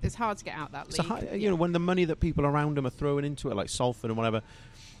his job? It's hard to get out that league. When the money that people around him are throwing into it, like Salford and whatever,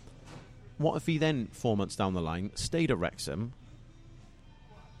 what if he then 4 months down the line stayed at Wrexham,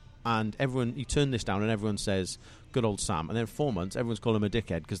 and you turn this down, and everyone says, "Good old Sam." And then 4 months, everyone's calling him a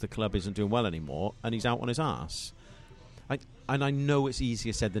dickhead because the club isn't doing well anymore, and he's out on his arse. And I know it's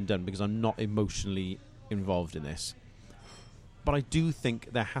easier said than done because I'm not emotionally involved in this, but I do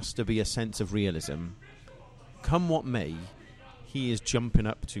think there has to be a sense of realism. Come what may, he is jumping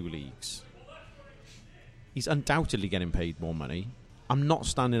up 2 leagues. He's undoubtedly getting paid more money. I'm not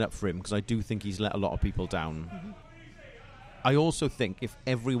standing up for him because I do think he's let a lot of people down. Mm-hmm. I also think if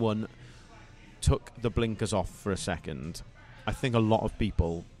everyone took the blinkers off for a second, I think a lot of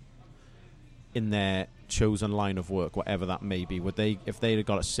people in their chosen line of work, whatever that may be, if they had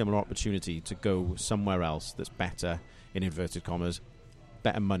got a similar opportunity to go somewhere else that's better, in inverted commas,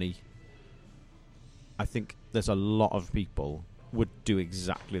 better money, I think there's a lot of people would do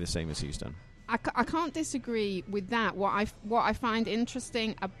exactly the same as he's done. I can't disagree with that. What I find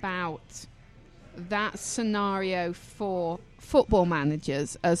interesting about that scenario for football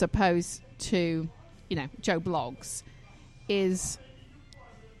managers as opposed to, Joe Bloggs, is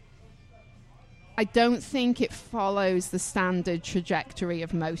I don't think it follows the standard trajectory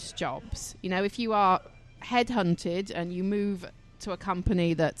of most jobs. If you are headhunted and you move to a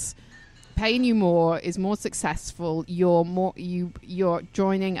company that's paying you more, is more successful, you're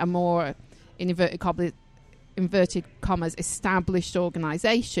joining a more inverted commas established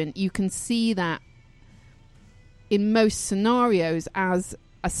organisation, you can see that in most scenarios as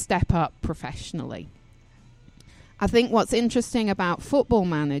a step up professionally. I think what's interesting about football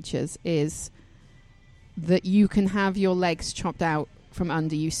managers is that you can have your legs chopped out from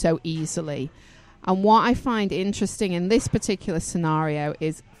under you so easily. And what I find interesting in this particular scenario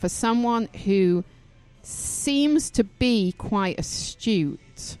is for someone who seems to be quite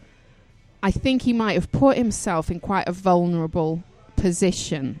astute, I think he might have put himself in quite a vulnerable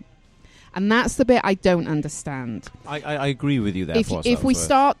position. And that's the bit I don't understand. I agree with you there. If we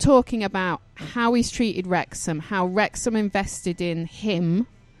start talking about how he's treated Wrexham, how Wrexham invested in him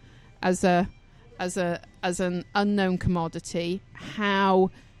as an unknown commodity,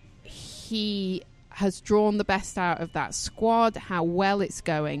 how he has drawn the best out of that squad, how well it's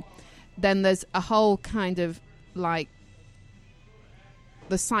going, then there's a whole kind of like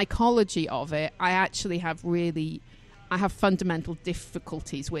the psychology of it. I have fundamental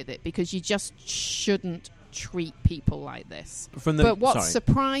difficulties with it because you just shouldn't treat people like this. But what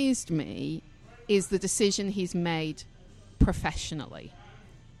surprised me is the decision he's made professionally.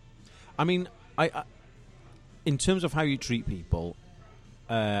 I mean, I in terms of how you treat people,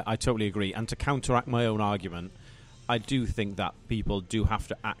 I totally agree. And to counteract my own argument, I do think that people do have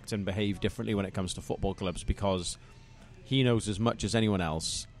to act and behave differently when it comes to football clubs because he knows as much as anyone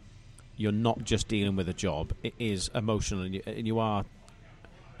else you're not just dealing with a job. It is emotional, and you are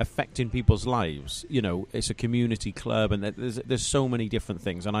affecting people's lives. It's a community club, and there's so many different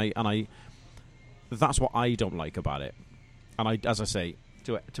things. And I that's what I don't like about it. And as I say,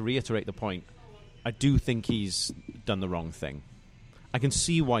 to reiterate the point, I do think he's done the wrong thing. I can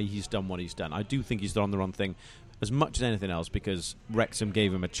see why he's done what he's done. I do think he's done the wrong thing as much as anything else because Wrexham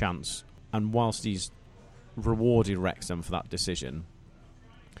gave him a chance. And whilst he's rewarded Wrexham for that decision,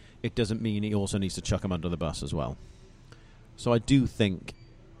 it doesn't mean he also needs to chuck him under the bus as well. So I do think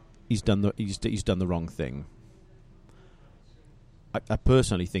he's done the wrong thing. I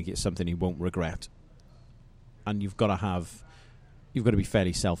personally think it's something he won't regret. And you've got to be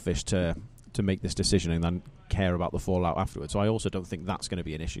fairly selfish to make this decision and then care about the fallout afterwards. So I also don't think that's going to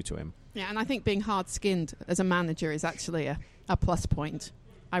be an issue to him. Yeah, and I think being hard-skinned as a manager is actually a plus point,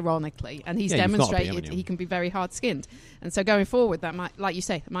 ironically. And he's demonstrated he can be very hard-skinned. And so going forward, that might, like you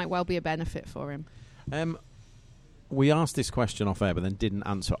say, might well be a benefit for him. We asked this question off-air, but then didn't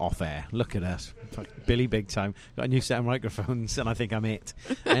answer off-air. Look at us. Billy big time. Got a new set of microphones, and I think I'm it.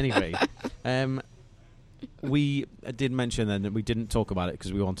 Anyway, we did mention then that we didn't talk about it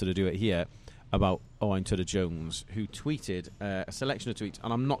because we wanted to do it here, about Owain Tudor-Jones, who tweeted a selection of tweets,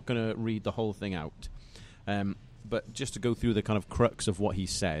 and I'm not going to read the whole thing out, but just to go through the kind of crux of what he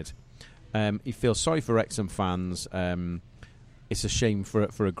said. He feels sorry for Wrexham fans. It's a shame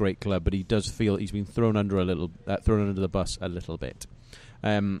for a great club, but he does feel he's been thrown under the bus a little bit.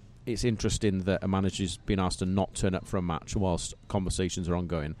 It's interesting that a manager's been asked to not turn up for a match whilst conversations are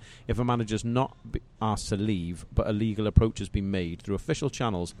ongoing. If a manager's not asked to leave, but a legal approach has been made through official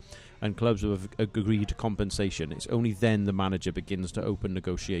channels and clubs have agreed compensation, it's only then the manager begins to open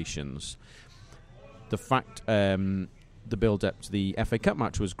negotiations. The fact the build-up to the FA Cup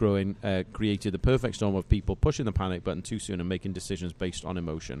match was growing created the perfect storm of people pushing the panic button too soon and making decisions based on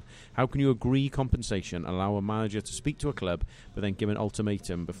emotion. How can you agree compensation, allow a manager to speak to a club, but then give an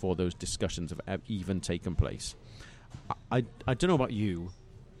ultimatum before those discussions have even taken place? I don't know about you,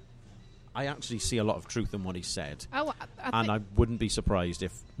 I actually see a lot of truth in what he said. Oh, I wouldn't be surprised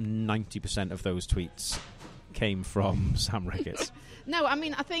if 90% of those tweets came from Sam Ricketts. No, I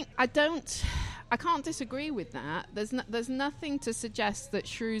mean, I can't disagree with that. There's nothing to suggest that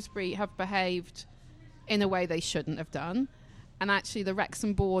Shrewsbury have behaved in a way they shouldn't have done. And actually, the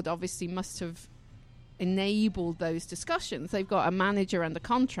Wrexham board obviously must have enabled those discussions. They've got a manager under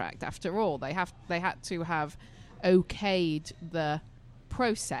contract, after all. They had to have okayed the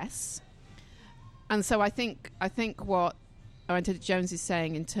process. And so I think what Owen Jones is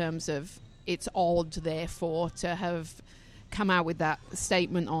saying in terms of it's odd, therefore, to have come out with that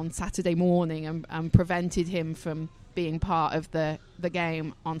statement on Saturday morning and prevented him from being part of the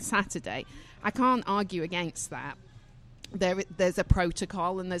game on Saturday. I can't argue against that. There's a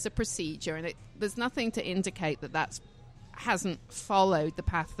protocol and there's a procedure, and there's nothing to indicate that hasn't followed the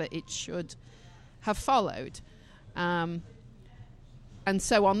path that it should have followed. And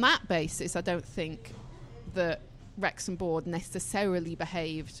so on that basis, I don't think the Wrexham board necessarily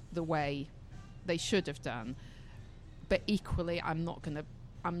behaved the way they should have done. But equally, I'm not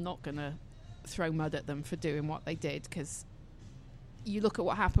gonna throw mud at them for doing what they did, because you look at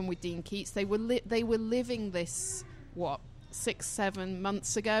what happened with Dean Keats. They were living this 6-7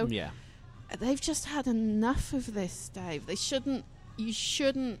 months ago. Yeah, they've just had enough of this, Dave. You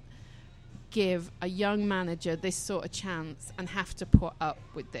shouldn't give a young manager this sort of chance and have to put up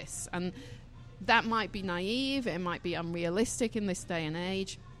with this. And that might be naive, it might be unrealistic in this day and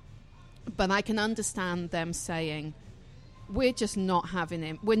age, but I can understand them saying, we're just not having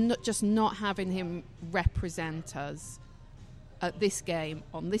him. We're not having him represent us at this game,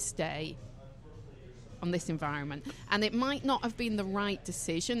 on this day, on this environment. And it might not have been the right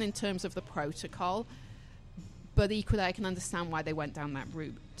decision in terms of the protocol, but equally I can understand why they went down that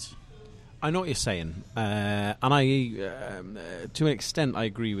route. I know what you're saying, and I, to an extent, I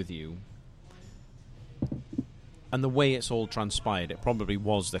agree with you. And the way it's all transpired, it probably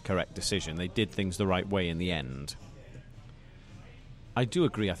was the correct decision. They did things the right way in the end. I do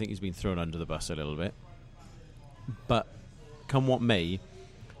agree, I think he's been thrown under the bus a little bit. But come what may,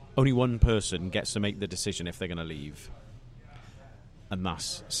 only one person gets to make the decision if they're going to leave. And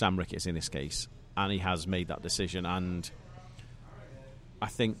that's Sam Ricketts in this case. And he has made that decision. And I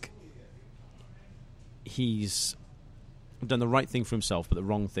think he's done the right thing for himself, but the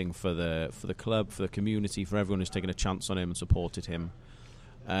wrong thing for the club, for the community, for everyone who's taken a chance on him and supported him.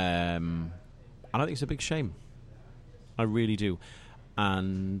 And I think it's a big shame. I really do.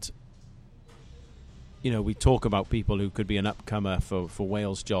 And we talk about people who could be an upcomer for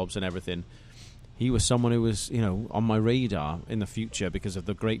Wales jobs and everything. He was someone who was, on my radar in the future because of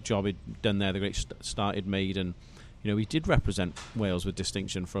the great job he'd done there, the great start he'd made, and he did represent Wales with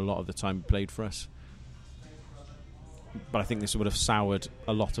distinction for a lot of the time he played for us. But I think this would have soured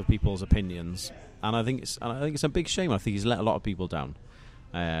a lot of people's opinions, and I think it's a big shame. I think he's let a lot of people down,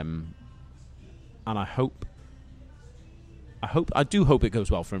 and I do hope it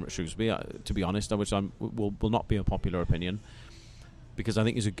goes well for him at Shrewsbury. To be honest, which will not be a popular opinion, because I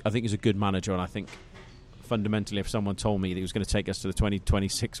think he's a good manager, and I think fundamentally, if someone told me that he was going to take us to the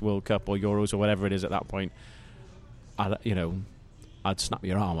 2026 World Cup or Euros or whatever it is at that point, I'd snap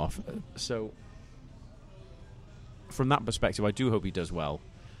your arm off. So, from that perspective, I do hope he does well,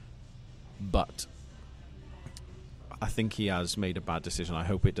 but I think he has made a bad decision. I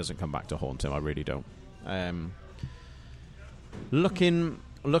hope it doesn't come back to haunt him. I really don't.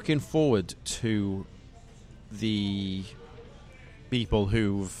 Looking forward to the people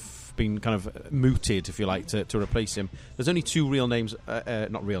who've been kind of mooted, if you like, to replace him. There's only two real names,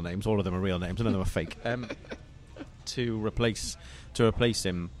 not real names. All of them are real names. None of them are fake. To replace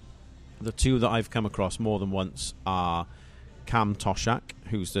him, the two that I've come across more than once are Cam Toshak,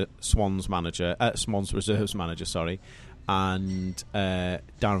 who's the Swans reserves manager, and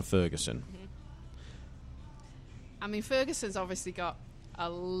Darren Ferguson. I mean, Ferguson's obviously got a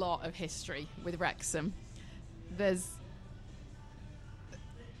lot of history with Wrexham.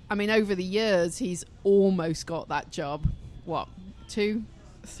 Over the years, he's almost got that job. 2-3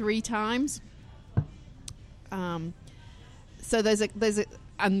 times? So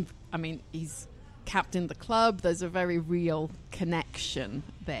he's captained the club. There's a very real connection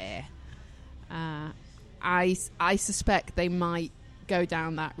there. I suspect they might go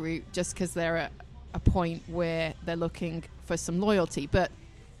down that route just because they're at a point where they're looking for some loyalty. But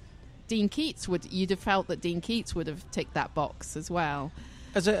you'd have felt that Dean Keats would have ticked that box as well.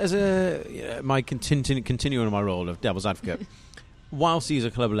 My continuing my role of devil's advocate, whilst he's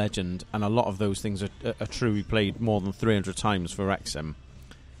a club legend and a lot of those things are true, he played more than 300 times for Wrexham,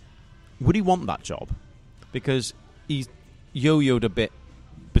 would he want that job? Because he's yo-yoed a bit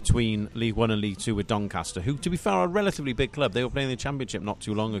between League One and League Two with Doncaster, who, to be fair, are a relatively big club. They were playing the Championship not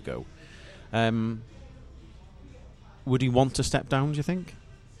too long ago. Would he want to step down, do you think?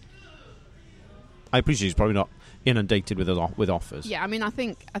 I appreciate he's probably not inundated with offers. Yeah, I mean, I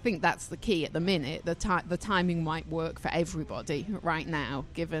think that's the key at the minute. The timing might work for everybody right now,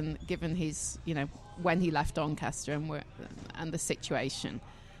 given his, when he left Doncaster and the situation,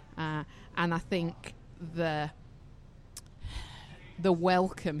 and I think the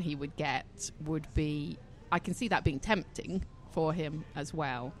welcome he would get would be, I can see that being tempting for him as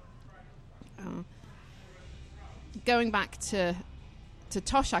well. Going back to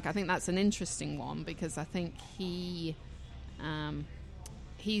Toshack, I think that's an interesting one, because I think he's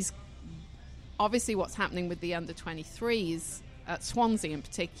obviously what's happening with the under-23s at Swansea in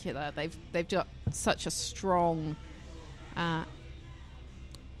particular. They've got such a strong.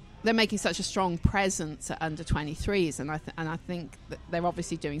 They're making such a strong presence at under-23s, and I think that they're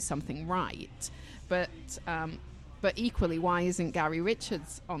obviously doing something right, but equally, why isn't Gary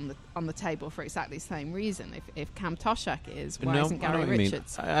Richards on the table for exactly the same reason? If Cam Toshack is, why isn't Gary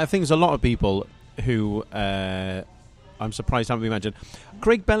Richards? I think there's a lot of people who I'm surprised haven't been mentioned.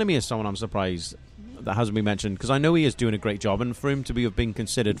 Craig Bellamy is someone I'm surprised that hasn't been mentioned, because I know he is doing a great job, and for him to have been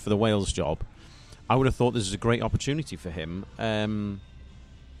considered for the Wales job, I would have thought this is a great opportunity for him.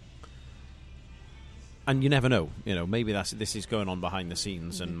 And you never know, maybe this is going on behind the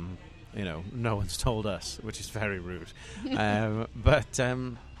scenes, and no one's told us, which is very rude. But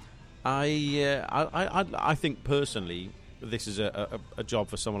I think personally, this is a job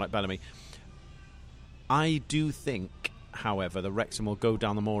for someone like Bellamy. I do think, however, that Wrexham will go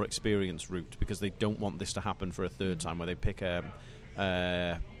down the more experienced route, because they don't want this to happen for a third time, where they pick an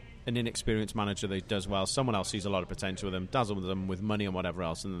inexperienced manager that does well, someone else sees a lot of potential with them, dazzle them with money and whatever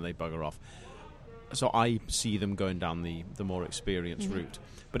else, and then they bugger off. So I see them going down the more experienced route.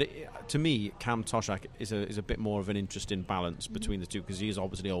 But to me, Cam Toshack is a bit more of an interesting balance between the two, because he is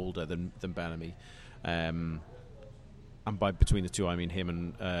obviously older than Bellamy. And by between the two, I mean him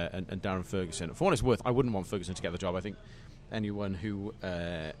and Darren Ferguson. For what it's worth, I wouldn't want Ferguson to get the job. I think anyone who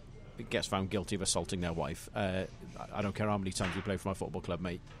gets found guilty of assaulting their wife, I don't care how many times you play for my football club,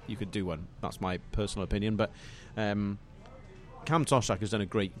 mate, you could do one. That's my personal opinion. But Cam Toshack has done a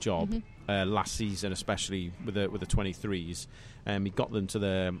great job. Last season, especially with the 23s, he got them to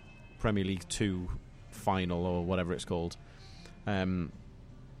the Premier League 2 final, or whatever it's called, and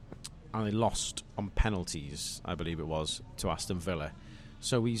they lost on penalties, I believe it was, to Aston Villa.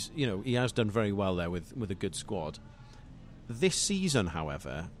 So he has done very well there with a good squad. This season,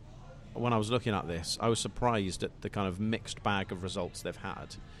 however, when I was looking at this, I was surprised at the kind of mixed bag of results they've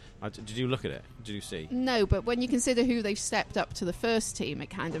had. Did you look at it? Did you see? No, but when you consider who they've stepped up to the first team, it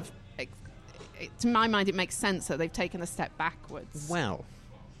kind of, to my mind, it makes sense that they've taken a step backwards. Well,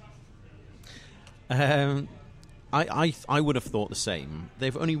 I would have thought the same.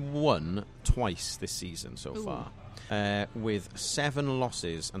 They've only won twice this season so far, with 7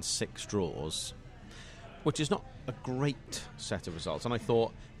 losses and 6 draws, which is not a great set of results. And I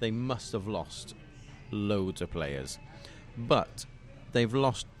thought they must have lost loads of players, but they've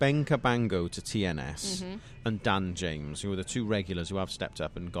lost Ben Cabango to TNS and Dan James, who are the 2 regulars who have stepped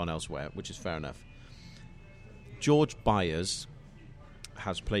up and gone elsewhere, which is fair enough. George Byers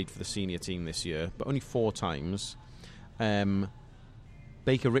has played for the senior team this year, but only 4 times.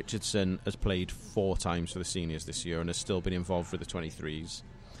 Baker Richardson has played 4 times for the seniors this year and has still been involved with the 23s.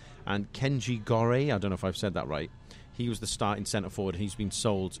 And Kenji Gore, I don't know if I've said that right, he was the starting centre forward. He's been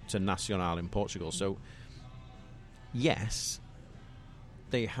sold to Nacional in Portugal. So, yes,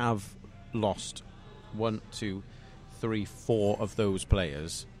 they have lost 1, 2, 3, 4 of those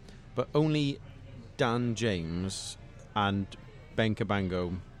players, but only Dan James and Ben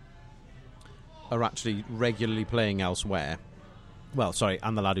Cabango are actually regularly playing elsewhere. Well, sorry,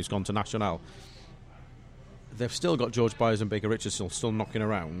 and the lad who's gone to Nacional. They've still got George Byers and Baker Richardson still knocking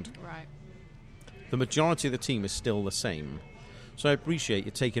around. Right. The majority of the team is still the same. So I appreciate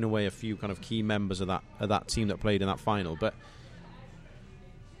you taking away a few kind of key members of that team that played in that final, but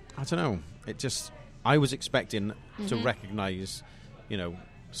I don't know. I was expecting to recognise,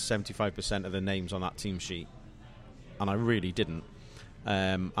 75% of the names on that team sheet, and I really didn't.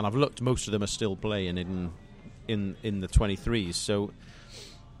 And I've looked; most of them are still playing in the 23s. So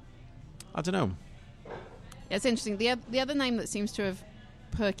I don't know. It's interesting. The other name that seems to have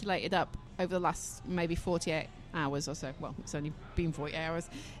percolated up over the last maybe 48 hours or so, well, it's only been 48 hours,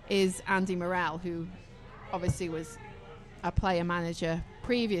 is Andy Morel, who obviously was a player manager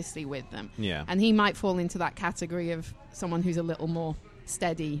previously with them. Yeah. And he might fall into that category of someone who's a little more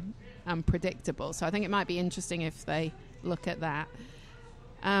steady and predictable. So I think it might be interesting if they look at that.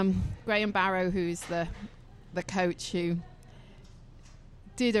 Graham Barrow, who's the coach, who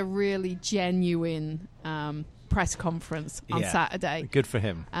did a really genuine press conference on Saturday. Good for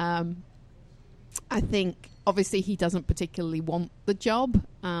him. I think obviously he doesn't particularly want the job,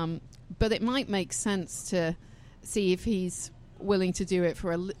 but it might make sense to see if he's willing to do it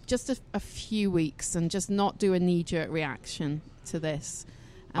for just a few weeks and just not do a knee-jerk reaction to this.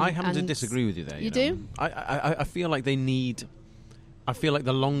 I happen to disagree with you there. You do? I feel like they need... I feel like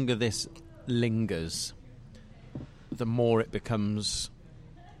the longer this lingers, the more it becomes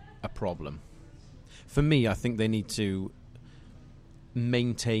a problem. For me, I think they need to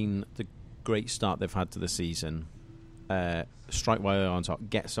maintain the great start they've had to the season, strike while on top,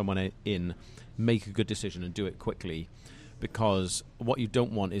 get someone in, make a good decision and do it quickly, because what you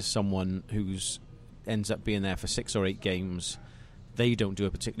don't want is someone who's ends up being there for 6 or 8 games. They don't do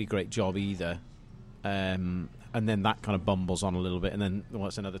a particularly great job either, and then that kind of bumbles on a little bit, and then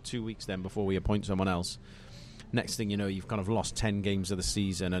it's another 2 weeks then before we appoint someone else. Next thing you know, you've kind of lost 10 games of the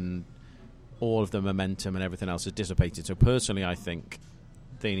season and all of the momentum and everything else is dissipated. So personally, I think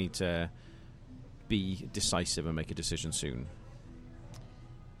they need to be decisive and make a decision soon.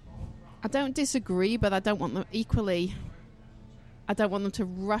 I don't disagree, but I don't want them I don't want them to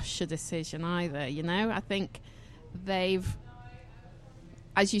rush a decision either, you know? I think they've,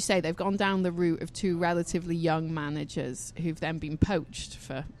 as you say, they've gone down the route of 2 relatively young managers who've then been poached,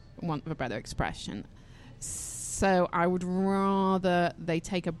 for want of a better expression. So I would rather they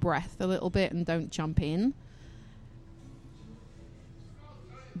take a breath a little bit and don't jump in.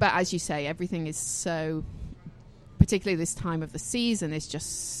 But as you say, everything is so, particularly this time of the season, is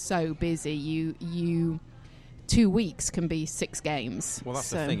just so busy. You 2 weeks can be 6 games. Well,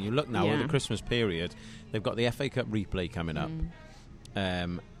 that's the thing. You look now at the Christmas period, they've got the FA Cup replay coming up.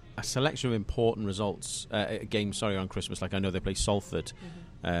 A selection of important results, games, on Christmas. Like I know they play Salford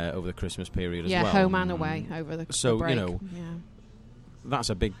over the Christmas period as well. Yeah, home and away over the break. That's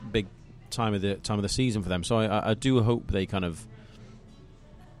a big time of the season for them. So I do hope they kind of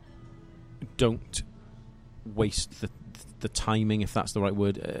don't waste the timing, if that's the right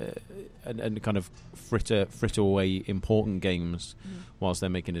word, and kind of fritter away important games whilst they're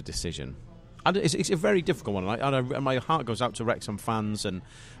making a decision. And it's a very difficult one, and my heart goes out to Wrexham fans and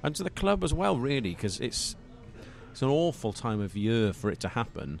to the club as well, really, because it's an awful time of year for it to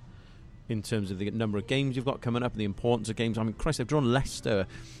happen in terms of the number of games you've got coming up and the importance of games. I mean, Christ, they've drawn Leicester.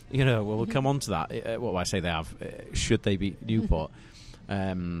 We'll come on to that. Well, I say they have. Should they beat Newport?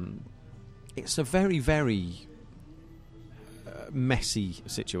 It's a very, very messy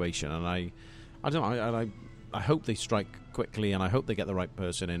situation, and I don't know. I hope they strike quickly, and I hope they get the right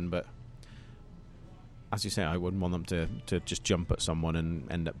person in. But as you say, I wouldn't want them to just jump at someone and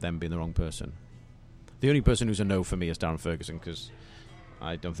end up them being the wrong person. The only person who's a no for me is Darren Ferguson, because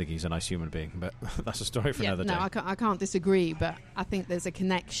I don't think he's a nice human being. But that's a story for another day. No, I can't disagree, but I think there's a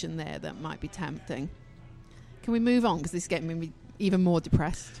connection there that might be tempting. Can we move on, because this is getting me even more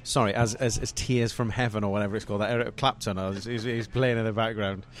depressed? Sorry, as Tears from Heaven or whatever it's called, that Eric Clapton, he's playing in the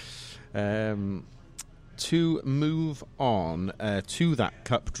background. To move on to that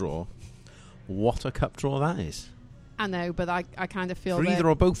cup draw, what a cup draw that is. I know, but I kind of feel for either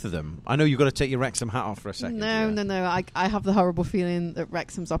or both of them. I know you've got to take your Wrexham hat off for a second. No. I have the horrible feeling that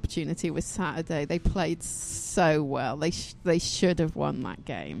Wrexham's opportunity was Saturday. They played so well. They should have won that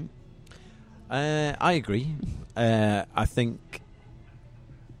game. I agree. I think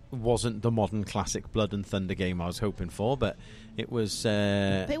wasn't the modern classic blood and thunder game I was hoping for, but it was.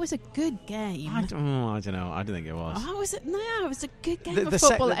 But it was a good game. I don't know. I don't think it was. Oh, was it? No, it was a good game of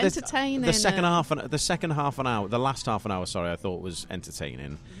football. Entertaining. The second half an hour. The last half an hour. Sorry, I thought was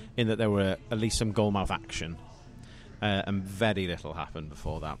entertaining, in that there were at least some goalmouth action, and very little happened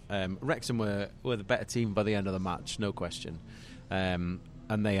before that. Wrexham were the better team by the end of the match, no question, and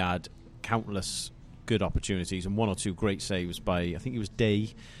they had countless good opportunities and 1 or 2 great saves by, I think it was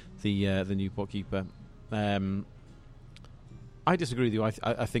Day, the Newport keeper. I disagree with you.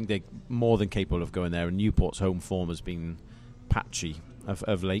 I think they're more than capable of going there, and Newport's home form has been patchy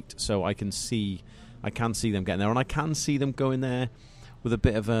of late, so I can see them getting there, and I can see them going there with a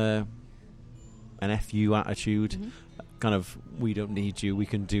bit of an FU attitude, kind of, we don't need you, we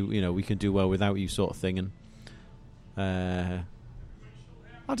can do well without you sort of thing. And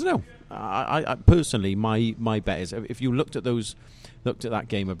I don't know. I personally, my bet is, if you looked at that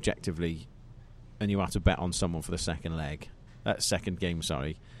game objectively, and you had to bet on someone for the second game,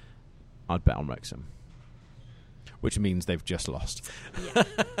 I'd bet on Wrexham, which means they've just lost.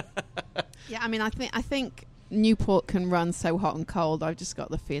 Yeah, I mean, I think Newport can run so hot and cold. I've just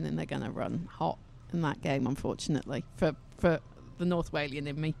got the feeling they're going to run hot in that game, unfortunately, for the North Walian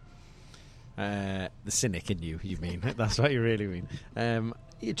in me. The cynic in you mean. That's what you really mean. Do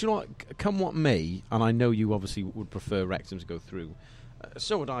you know what? Come what may, and I know you obviously would prefer Wrexham to go through.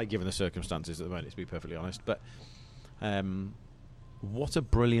 So would I, given the circumstances at the moment, to be perfectly honest. But what a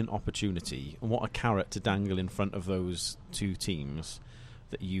brilliant opportunity, and what a carrot to dangle in front of those two teams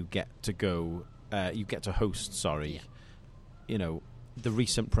that you get to go, you get to host, you know, the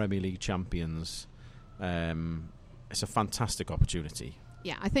recent Premier League champions. It's a fantastic opportunity.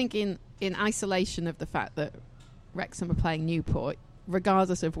 Yeah, I think in isolation of the fact that Wrexham are playing Newport,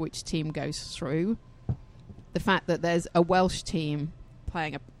 regardless of which team goes through, the fact that there's a Welsh team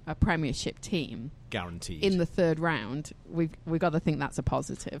playing a Premiership team guaranteed in the third round, we've got to think that's a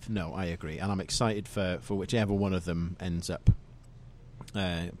positive. No, I agree, and I'm excited for whichever one of them ends up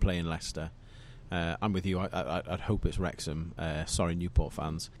playing Leicester. I'm with you. I'd hope it's Wrexham. Sorry, Newport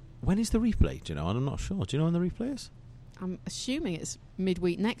fans. When is the replay? Do you know? I'm not sure. Do you know when the replay is? I'm assuming it's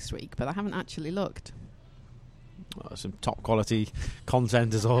midweek next week, but I haven't actually looked. Well, some top quality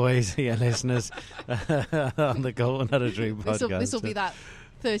content as always here, listeners, on the Golden Had a Dream podcast. This will be that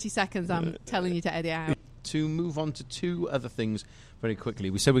 30 seconds I'm telling you to edit out. To move on to two other things very quickly.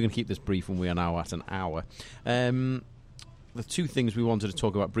 We said we're going to keep this brief, and we are now at an hour. The two things we wanted to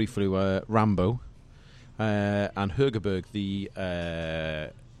talk about briefly were Rambo and Hegerberg, the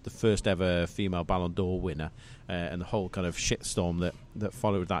first ever female Ballon d'Or winner, and the whole kind of shitstorm that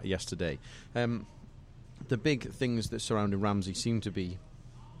followed that yesterday. The big things that surrounded Ramsey seem to be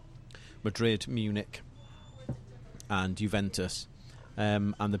Madrid, Munich, and Juventus.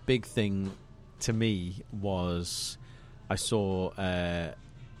 And the big thing to me was I saw Ian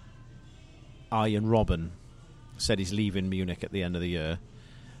Robben said he's leaving Munich at the end of the year.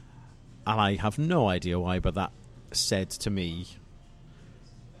 And I have no idea why, but that said to me,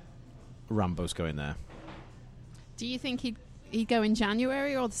 Rambo's going there. Do you think he'd go in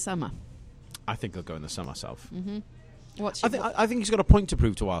January or the summer? I think he'll go in the summer myself. Mm-hmm. I think he's got a point to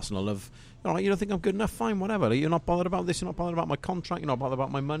prove to Arsenal of, all right, you don't think I'm good enough? Fine, whatever. You're not bothered about this, you're not bothered about my contract, you're not bothered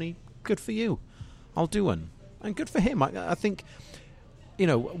about my money. Good for you. I'll do one. And good for him. I think, you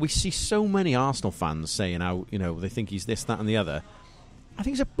know, we see so many Arsenal fans saying how, you know, they think he's this, that and the other. I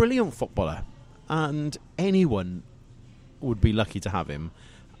think he's a brilliant footballer. And anyone would be lucky to have him.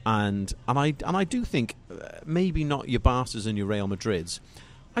 And I do think maybe not your Barca's and your Real Madrids.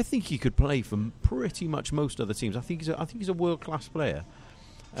 I think he could play for pretty much most other teams. I think he's a world-class player,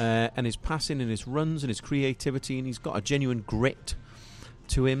 and his passing and his runs and his creativity, and he's got a genuine grit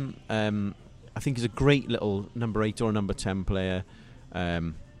to him. I think he's a great little number 8 or a number 10 player. I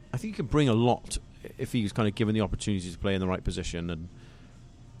think he could bring a lot if he was kind of given the opportunity to play in the right position. And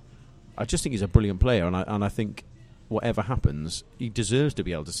I just think he's a brilliant player, and I think whatever happens, he deserves to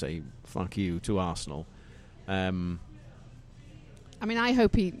be able to say "fuck you" to Arsenal. I mean, I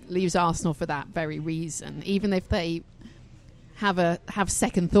hope he leaves Arsenal for that very reason. Even if they have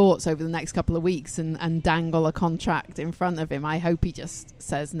second thoughts over the next couple of weeks and dangle a contract in front of him, I hope he just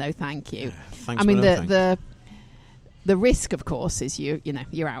says no, thank you. Thanks, I mean, the risk, of course, is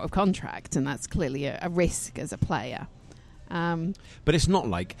you're out of contract, and that's clearly a risk as a player. But it's not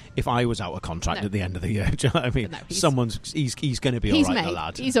like if I was out of contract at the end of the year. Do you know what I mean? No, he's going to be all right, the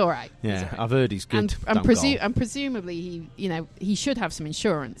lad. He's all right. Yeah, he's all right. I've heard he's good. And presumably he should have some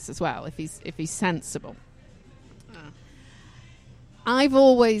insurance as well if he's sensible. I've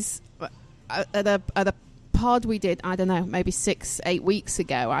always at a pod we did, I don't know, maybe 6-8 weeks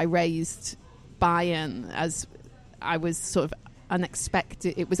ago, I raised Bayern as I was sort of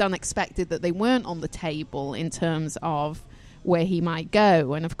unexpected. It was unexpected that they weren't on the table in terms of where he might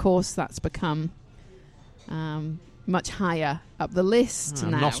go, and of course that's become much higher up the list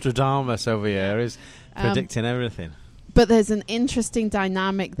now. Nostradamus over here is predicting everything. But there's an interesting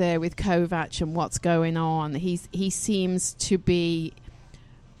dynamic there with Kovac and what's going on. He seems to be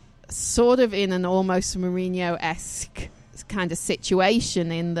sort of in an almost Mourinho-esque kind of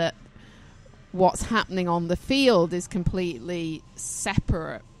situation, in that what's happening on the field is completely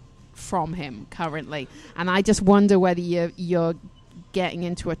separate from him currently, and I just wonder whether you're getting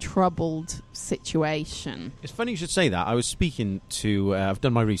into a troubled situation. It's funny you should say that. I was speaking to I've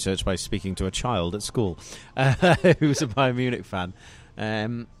done my research by speaking to a child at school who's a Bayern Munich fan,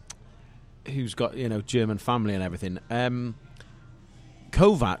 who's got German family and everything.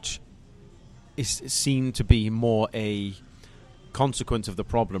 Kovac is seen to be more a consequence of the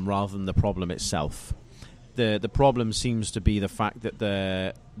problem rather than the problem itself. The problem seems to be the fact that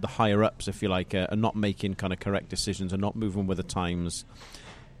the higher ups, if you like, are not making kind of correct decisions, are not moving with the times,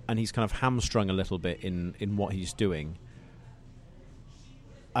 and he's kind of hamstrung a little bit in what he's doing.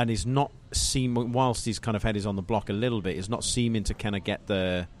 and is not seeming, whilst his kind of head is on the block a little bit, is not seeming to kind of get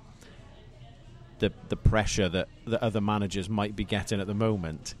the pressure that other managers might be getting at the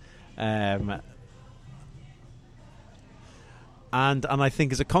moment. And I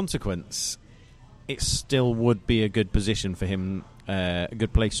think as a consequence, it still would be a good position for him, a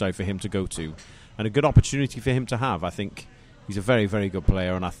good place, for him to go to, and a good opportunity for him to have. I think he's a very, very good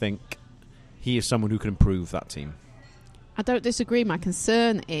player, and I think he is someone who can improve that team. I don't disagree. My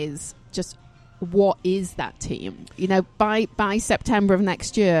concern is just what is that team? You know, by September of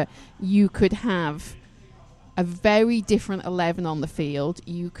next year, you could have a very different 11 on the field.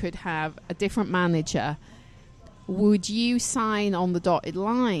 You could have a different manager. Would you sign on the dotted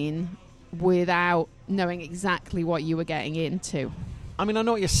line without knowing exactly what you were getting into? I mean, I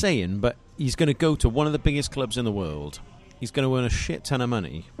know what you're saying, but he's going to go to one of the biggest clubs in the world. He's going to earn a shit ton of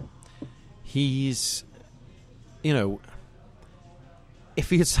money. He's, you know, if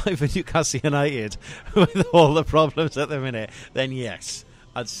he had signed for Newcastle United with all the problems at the minute, then yes,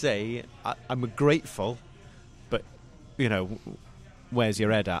 I'd say I'm grateful, but, you know, where's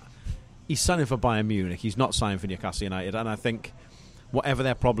your head at? He's signing for Bayern Munich. He's not signing for Newcastle United, and I think whatever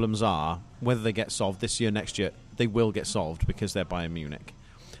their problems are, whether they get solved this year, next year, they will get solved because they're Bayern Munich.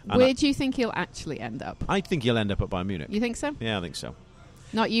 And where do you think he'll actually end up? I think he'll end up at Bayern Munich. You think so? Yeah, I think so.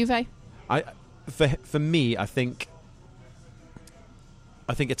 Not Juve? For me, I think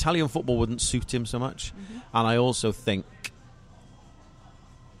Italian football wouldn't suit him so much, and I also think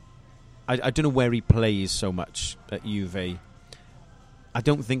I don't know where he plays so much at Juve. I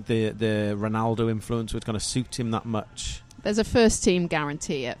don't think the Ronaldo influence was going to suit him that much. There's a first-team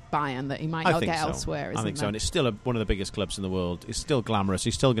guarantee at Bayern that he might not get elsewhere, isn't there? I think so, and it's still one of the biggest clubs in the world. It's still glamorous.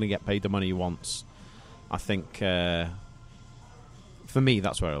 He's still going to get paid the money he wants. I think, for me,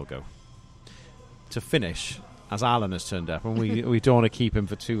 that's where he'll go. To finish, as Alan has turned up, and we don't want to keep him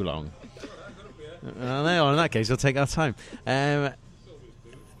for too long. No, in that case, we'll take our time. That's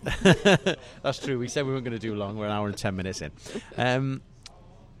true. We said we weren't going to do long. We're an hour and 10 minutes in.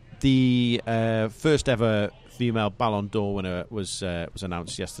 The first ever female Ballon d'Or winner was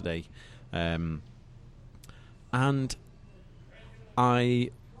announced yesterday, and I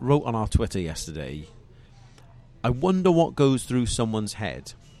wrote on our Twitter yesterday, I wonder what goes through someone's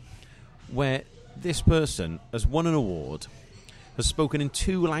head where this person has won an award, has spoken in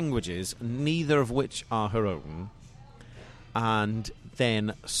 2 languages, neither of which are her own, and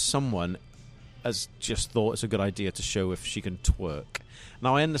then someone has just thought it's a good idea to show if she can twerk.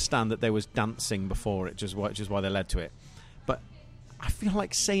 Now, I understand that there was dancing before it, which is why they led to it. But I feel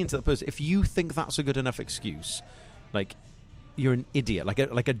like saying to the person, if you think that's a good enough excuse, like, you're an idiot, like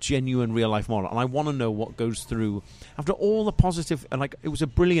a genuine real-life moron. And I want to know what goes through, after all the positive, and like, it was a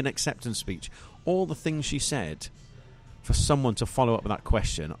brilliant acceptance speech, all the things she said, for someone to follow up with that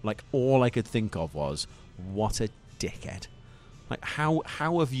question, like, all I could think of was, what a dickhead. Like, how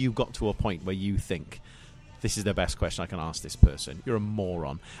have you got to a point where you think this is the best question I can ask this person? You're a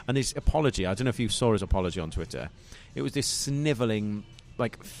moron. And his apology, I don't know if you saw his apology on Twitter. It was this snivelling,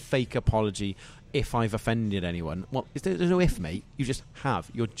 like, fake apology. If I've offended anyone, well, there's no if, mate. You just have.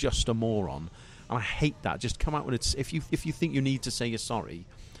 You're just a moron, and I hate that. Just come out when it's if you think you need to say you're sorry,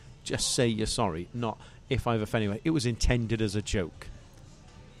 just say you're sorry. Not if I've offended anyone. It was intended as a joke.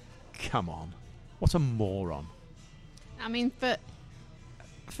 Come on, what a moron. I mean,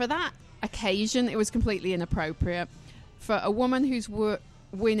 for that occasion, it was completely inappropriate. For a woman who's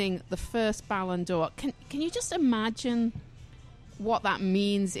winning the first Ballon d'Or, can you just imagine what that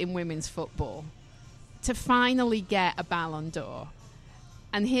means in women's football? To finally get a Ballon d'Or.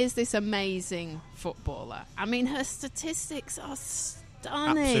 And here's this amazing footballer. I mean, her statistics are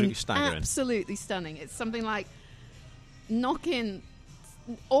stunning. Absolutely staggering. Absolutely stunning. It's something like knocking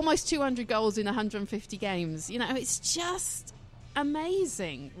almost 200 goals in 150 games. You know, it's just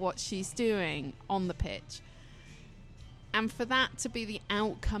amazing what she's doing on the pitch. And for that to be the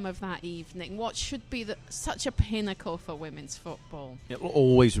outcome of that evening, what should be such a pinnacle for women's football. It will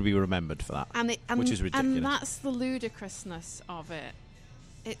always be remembered for that, which is ridiculous. And that's the ludicrousness of it.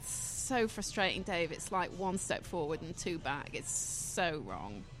 It's so frustrating, Dave. It's like 1 step forward and 2 back. It's so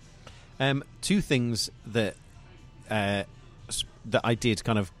wrong. 2 things that I did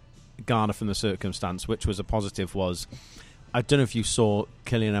kind of garner from the circumstance, which was a positive, was I don't know if you saw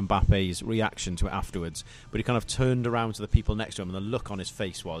Kylian Mbappe's reaction to it afterwards, but he kind of turned around to the people next to him, and the look on his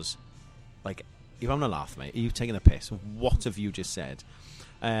face was like, you're having a laugh, mate. Are you taking a piss? What have you just said?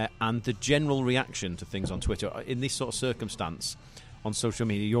 And the general reaction to things on Twitter, in this sort of circumstance, on social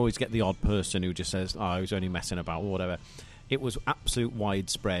media, you always get the odd person who just says, oh, he was only messing about, or whatever. It was absolute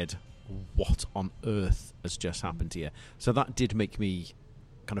widespread, what on earth has just happened here? So that did make me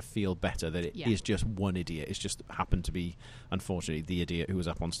kind of feel better that it is just one idiot. It's just happened to be, unfortunately, the idiot who was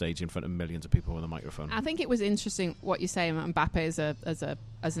up on stage in front of millions of people with a microphone. I think it was interesting what you say about Mbappe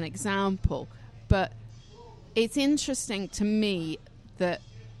as an example, but it's interesting to me that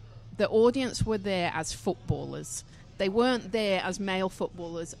the audience were there as footballers. They weren't there as male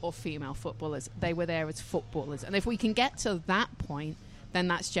footballers or female footballers. They were there as footballers. And if we can get to that point, then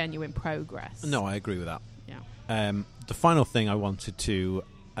that's genuine progress. No, I agree with that. Yeah. The final thing I wanted to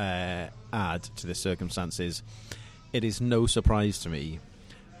add to this circumstance is it is no surprise to me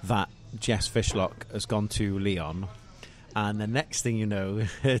that Jess Fishlock has gone to Lyon, and the next thing you know,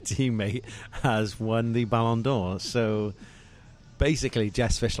 her teammate has won the Ballon d'Or. So basically,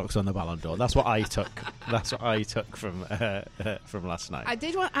 Jess Fishlock's won the Ballon d'Or. That's what I took. That's what I took from last night. I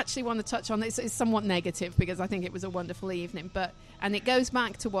did actually want to touch on this. It's somewhat negative because I think it was a wonderful evening, and it goes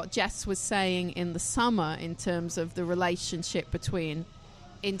back to what Jess was saying in the summer in terms of the relationship between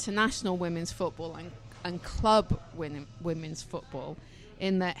international women's football and club women's football.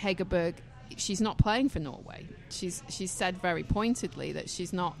 In that Hegerberg, she's not playing for Norway. She's said very pointedly that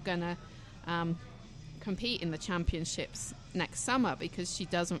she's not going to compete in the championships next summer because she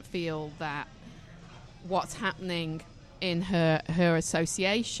doesn't feel that what's happening in her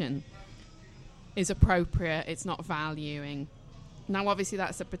association is appropriate. It's not valuing. Now, obviously,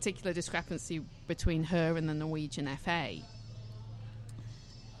 that's a particular discrepancy between her and the Norwegian FA.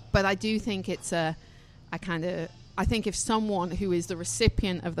 But I do think it's I think if someone who is the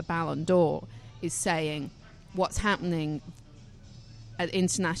recipient of the Ballon d'Or is saying what's happening at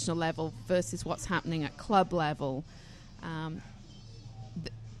international level versus what's happening at club level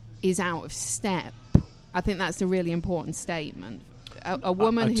is out of step, I think that's a really important statement. A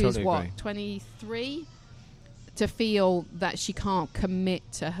woman who's totally agree. 23 to feel that she can't commit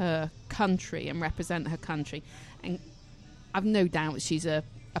to her country and represent her country, and I've no doubt she's a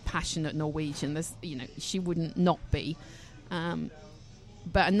passionate Norwegian. She wouldn't not be,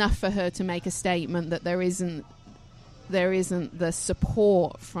 but enough for her to make a statement that there isn't the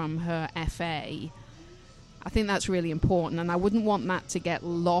support from her FA. I think that's really important, and I wouldn't want that to get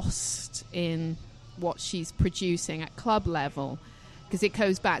lost in what she's producing at club level, because it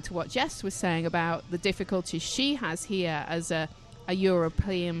goes back to what Jess was saying about the difficulties she has here as a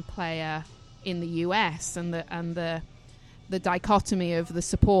European player in the US, and the dichotomy of the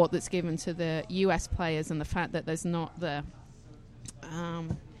support that's given to the US players and the fact that there's not a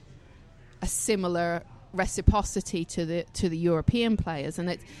similar reciprocity to the European players. And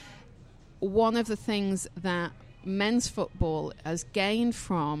it's one of the things that men's football has gained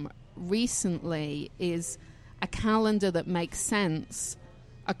from recently is a calendar that makes sense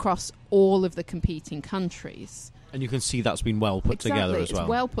across all of the competing countries. And you can see that's been well put together as well. It's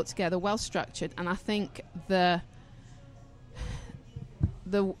well put together, well structured, and I think the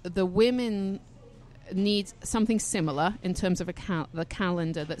women need something similar in terms of the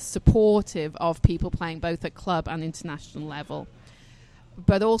calendar that's supportive of people playing both at club and international level.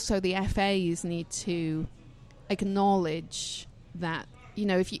 But also the FAs need to acknowledge that,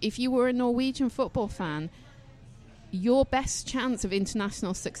 if you were a Norwegian football fan, your best chance of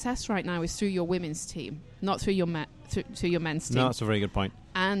international success right now is through your women's team, not through your men's team. No, that's a very good point.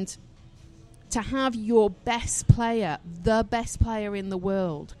 And to have your best player, the best player in the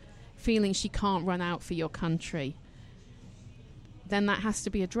world, feeling she can't run out for your country, then that has to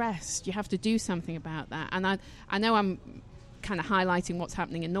be addressed. You have to do something about that. And I know I'm kind of highlighting what's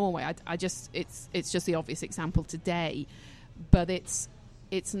happening in Norway. It's just the obvious example today, but it's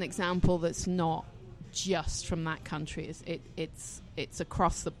an example that's not just from that country. It's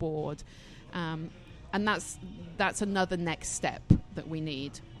across the board, and that's another next step that we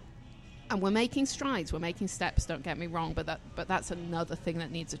need. And we're making strides, we're making steps, don't get me wrong, but that's another thing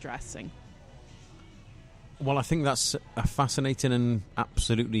that needs addressing. Well, I think that's a fascinating and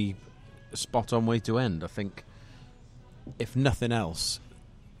absolutely spot-on way to end. I think, if nothing else,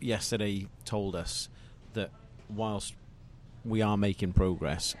 yesterday told us that whilst we are making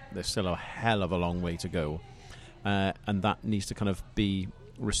progress, there's still a hell of a long way to go. And that needs to kind of be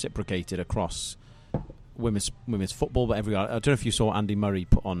reciprocated across women's football, but everywhere. I don't know if you saw Andy Murray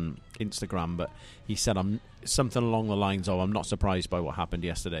put on Instagram, but he said something along the lines of, I'm not surprised by what happened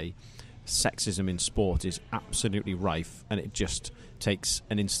yesterday. Sexism in sport is absolutely rife, and it just takes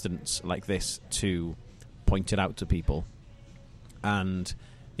an instance like this to point it out to people. And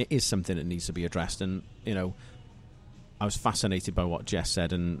it is something that needs to be addressed. And, I was fascinated by what Jess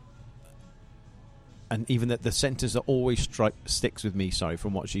said, and even that the sentence that always sticks with me,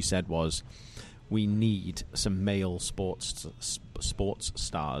 from what she said was, we need some male sports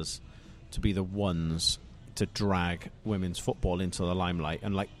stars to be the ones to drag women's football into the limelight.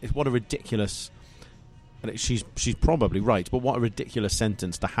 And what a ridiculous. She's probably right, but what a ridiculous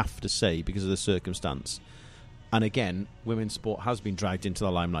sentence to have to say because of the circumstance. And again, women's sport has been dragged into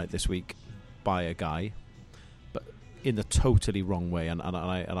the limelight this week by a guy, but in the totally wrong way. And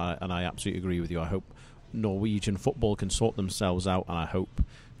I absolutely agree with you. I hope Norwegian football can sort themselves out, and I hope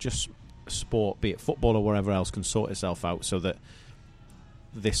just sport, be it football or wherever else, can sort itself out so that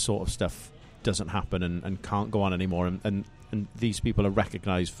this sort of stuff doesn't happen and can't go on anymore. And these people are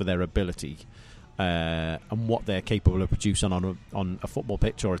recognised for their ability and what they're capable of producing on a football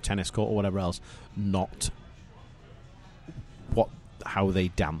pitch or a tennis court or whatever else, not how they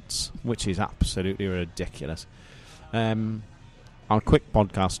dance, which is absolutely ridiculous. Our quick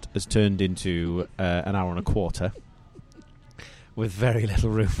podcast has turned into an hour and a quarter with very little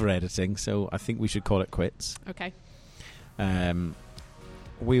room for editing, so I think we should call it quits. Okay.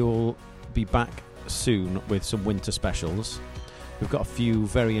 We will be back soon with some winter specials. We've got a few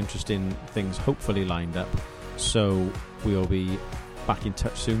very interesting things hopefully lined up, so we'll be back in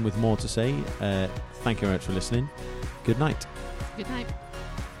touch soon with more to say. Thank you very much for listening. Good night. Good night.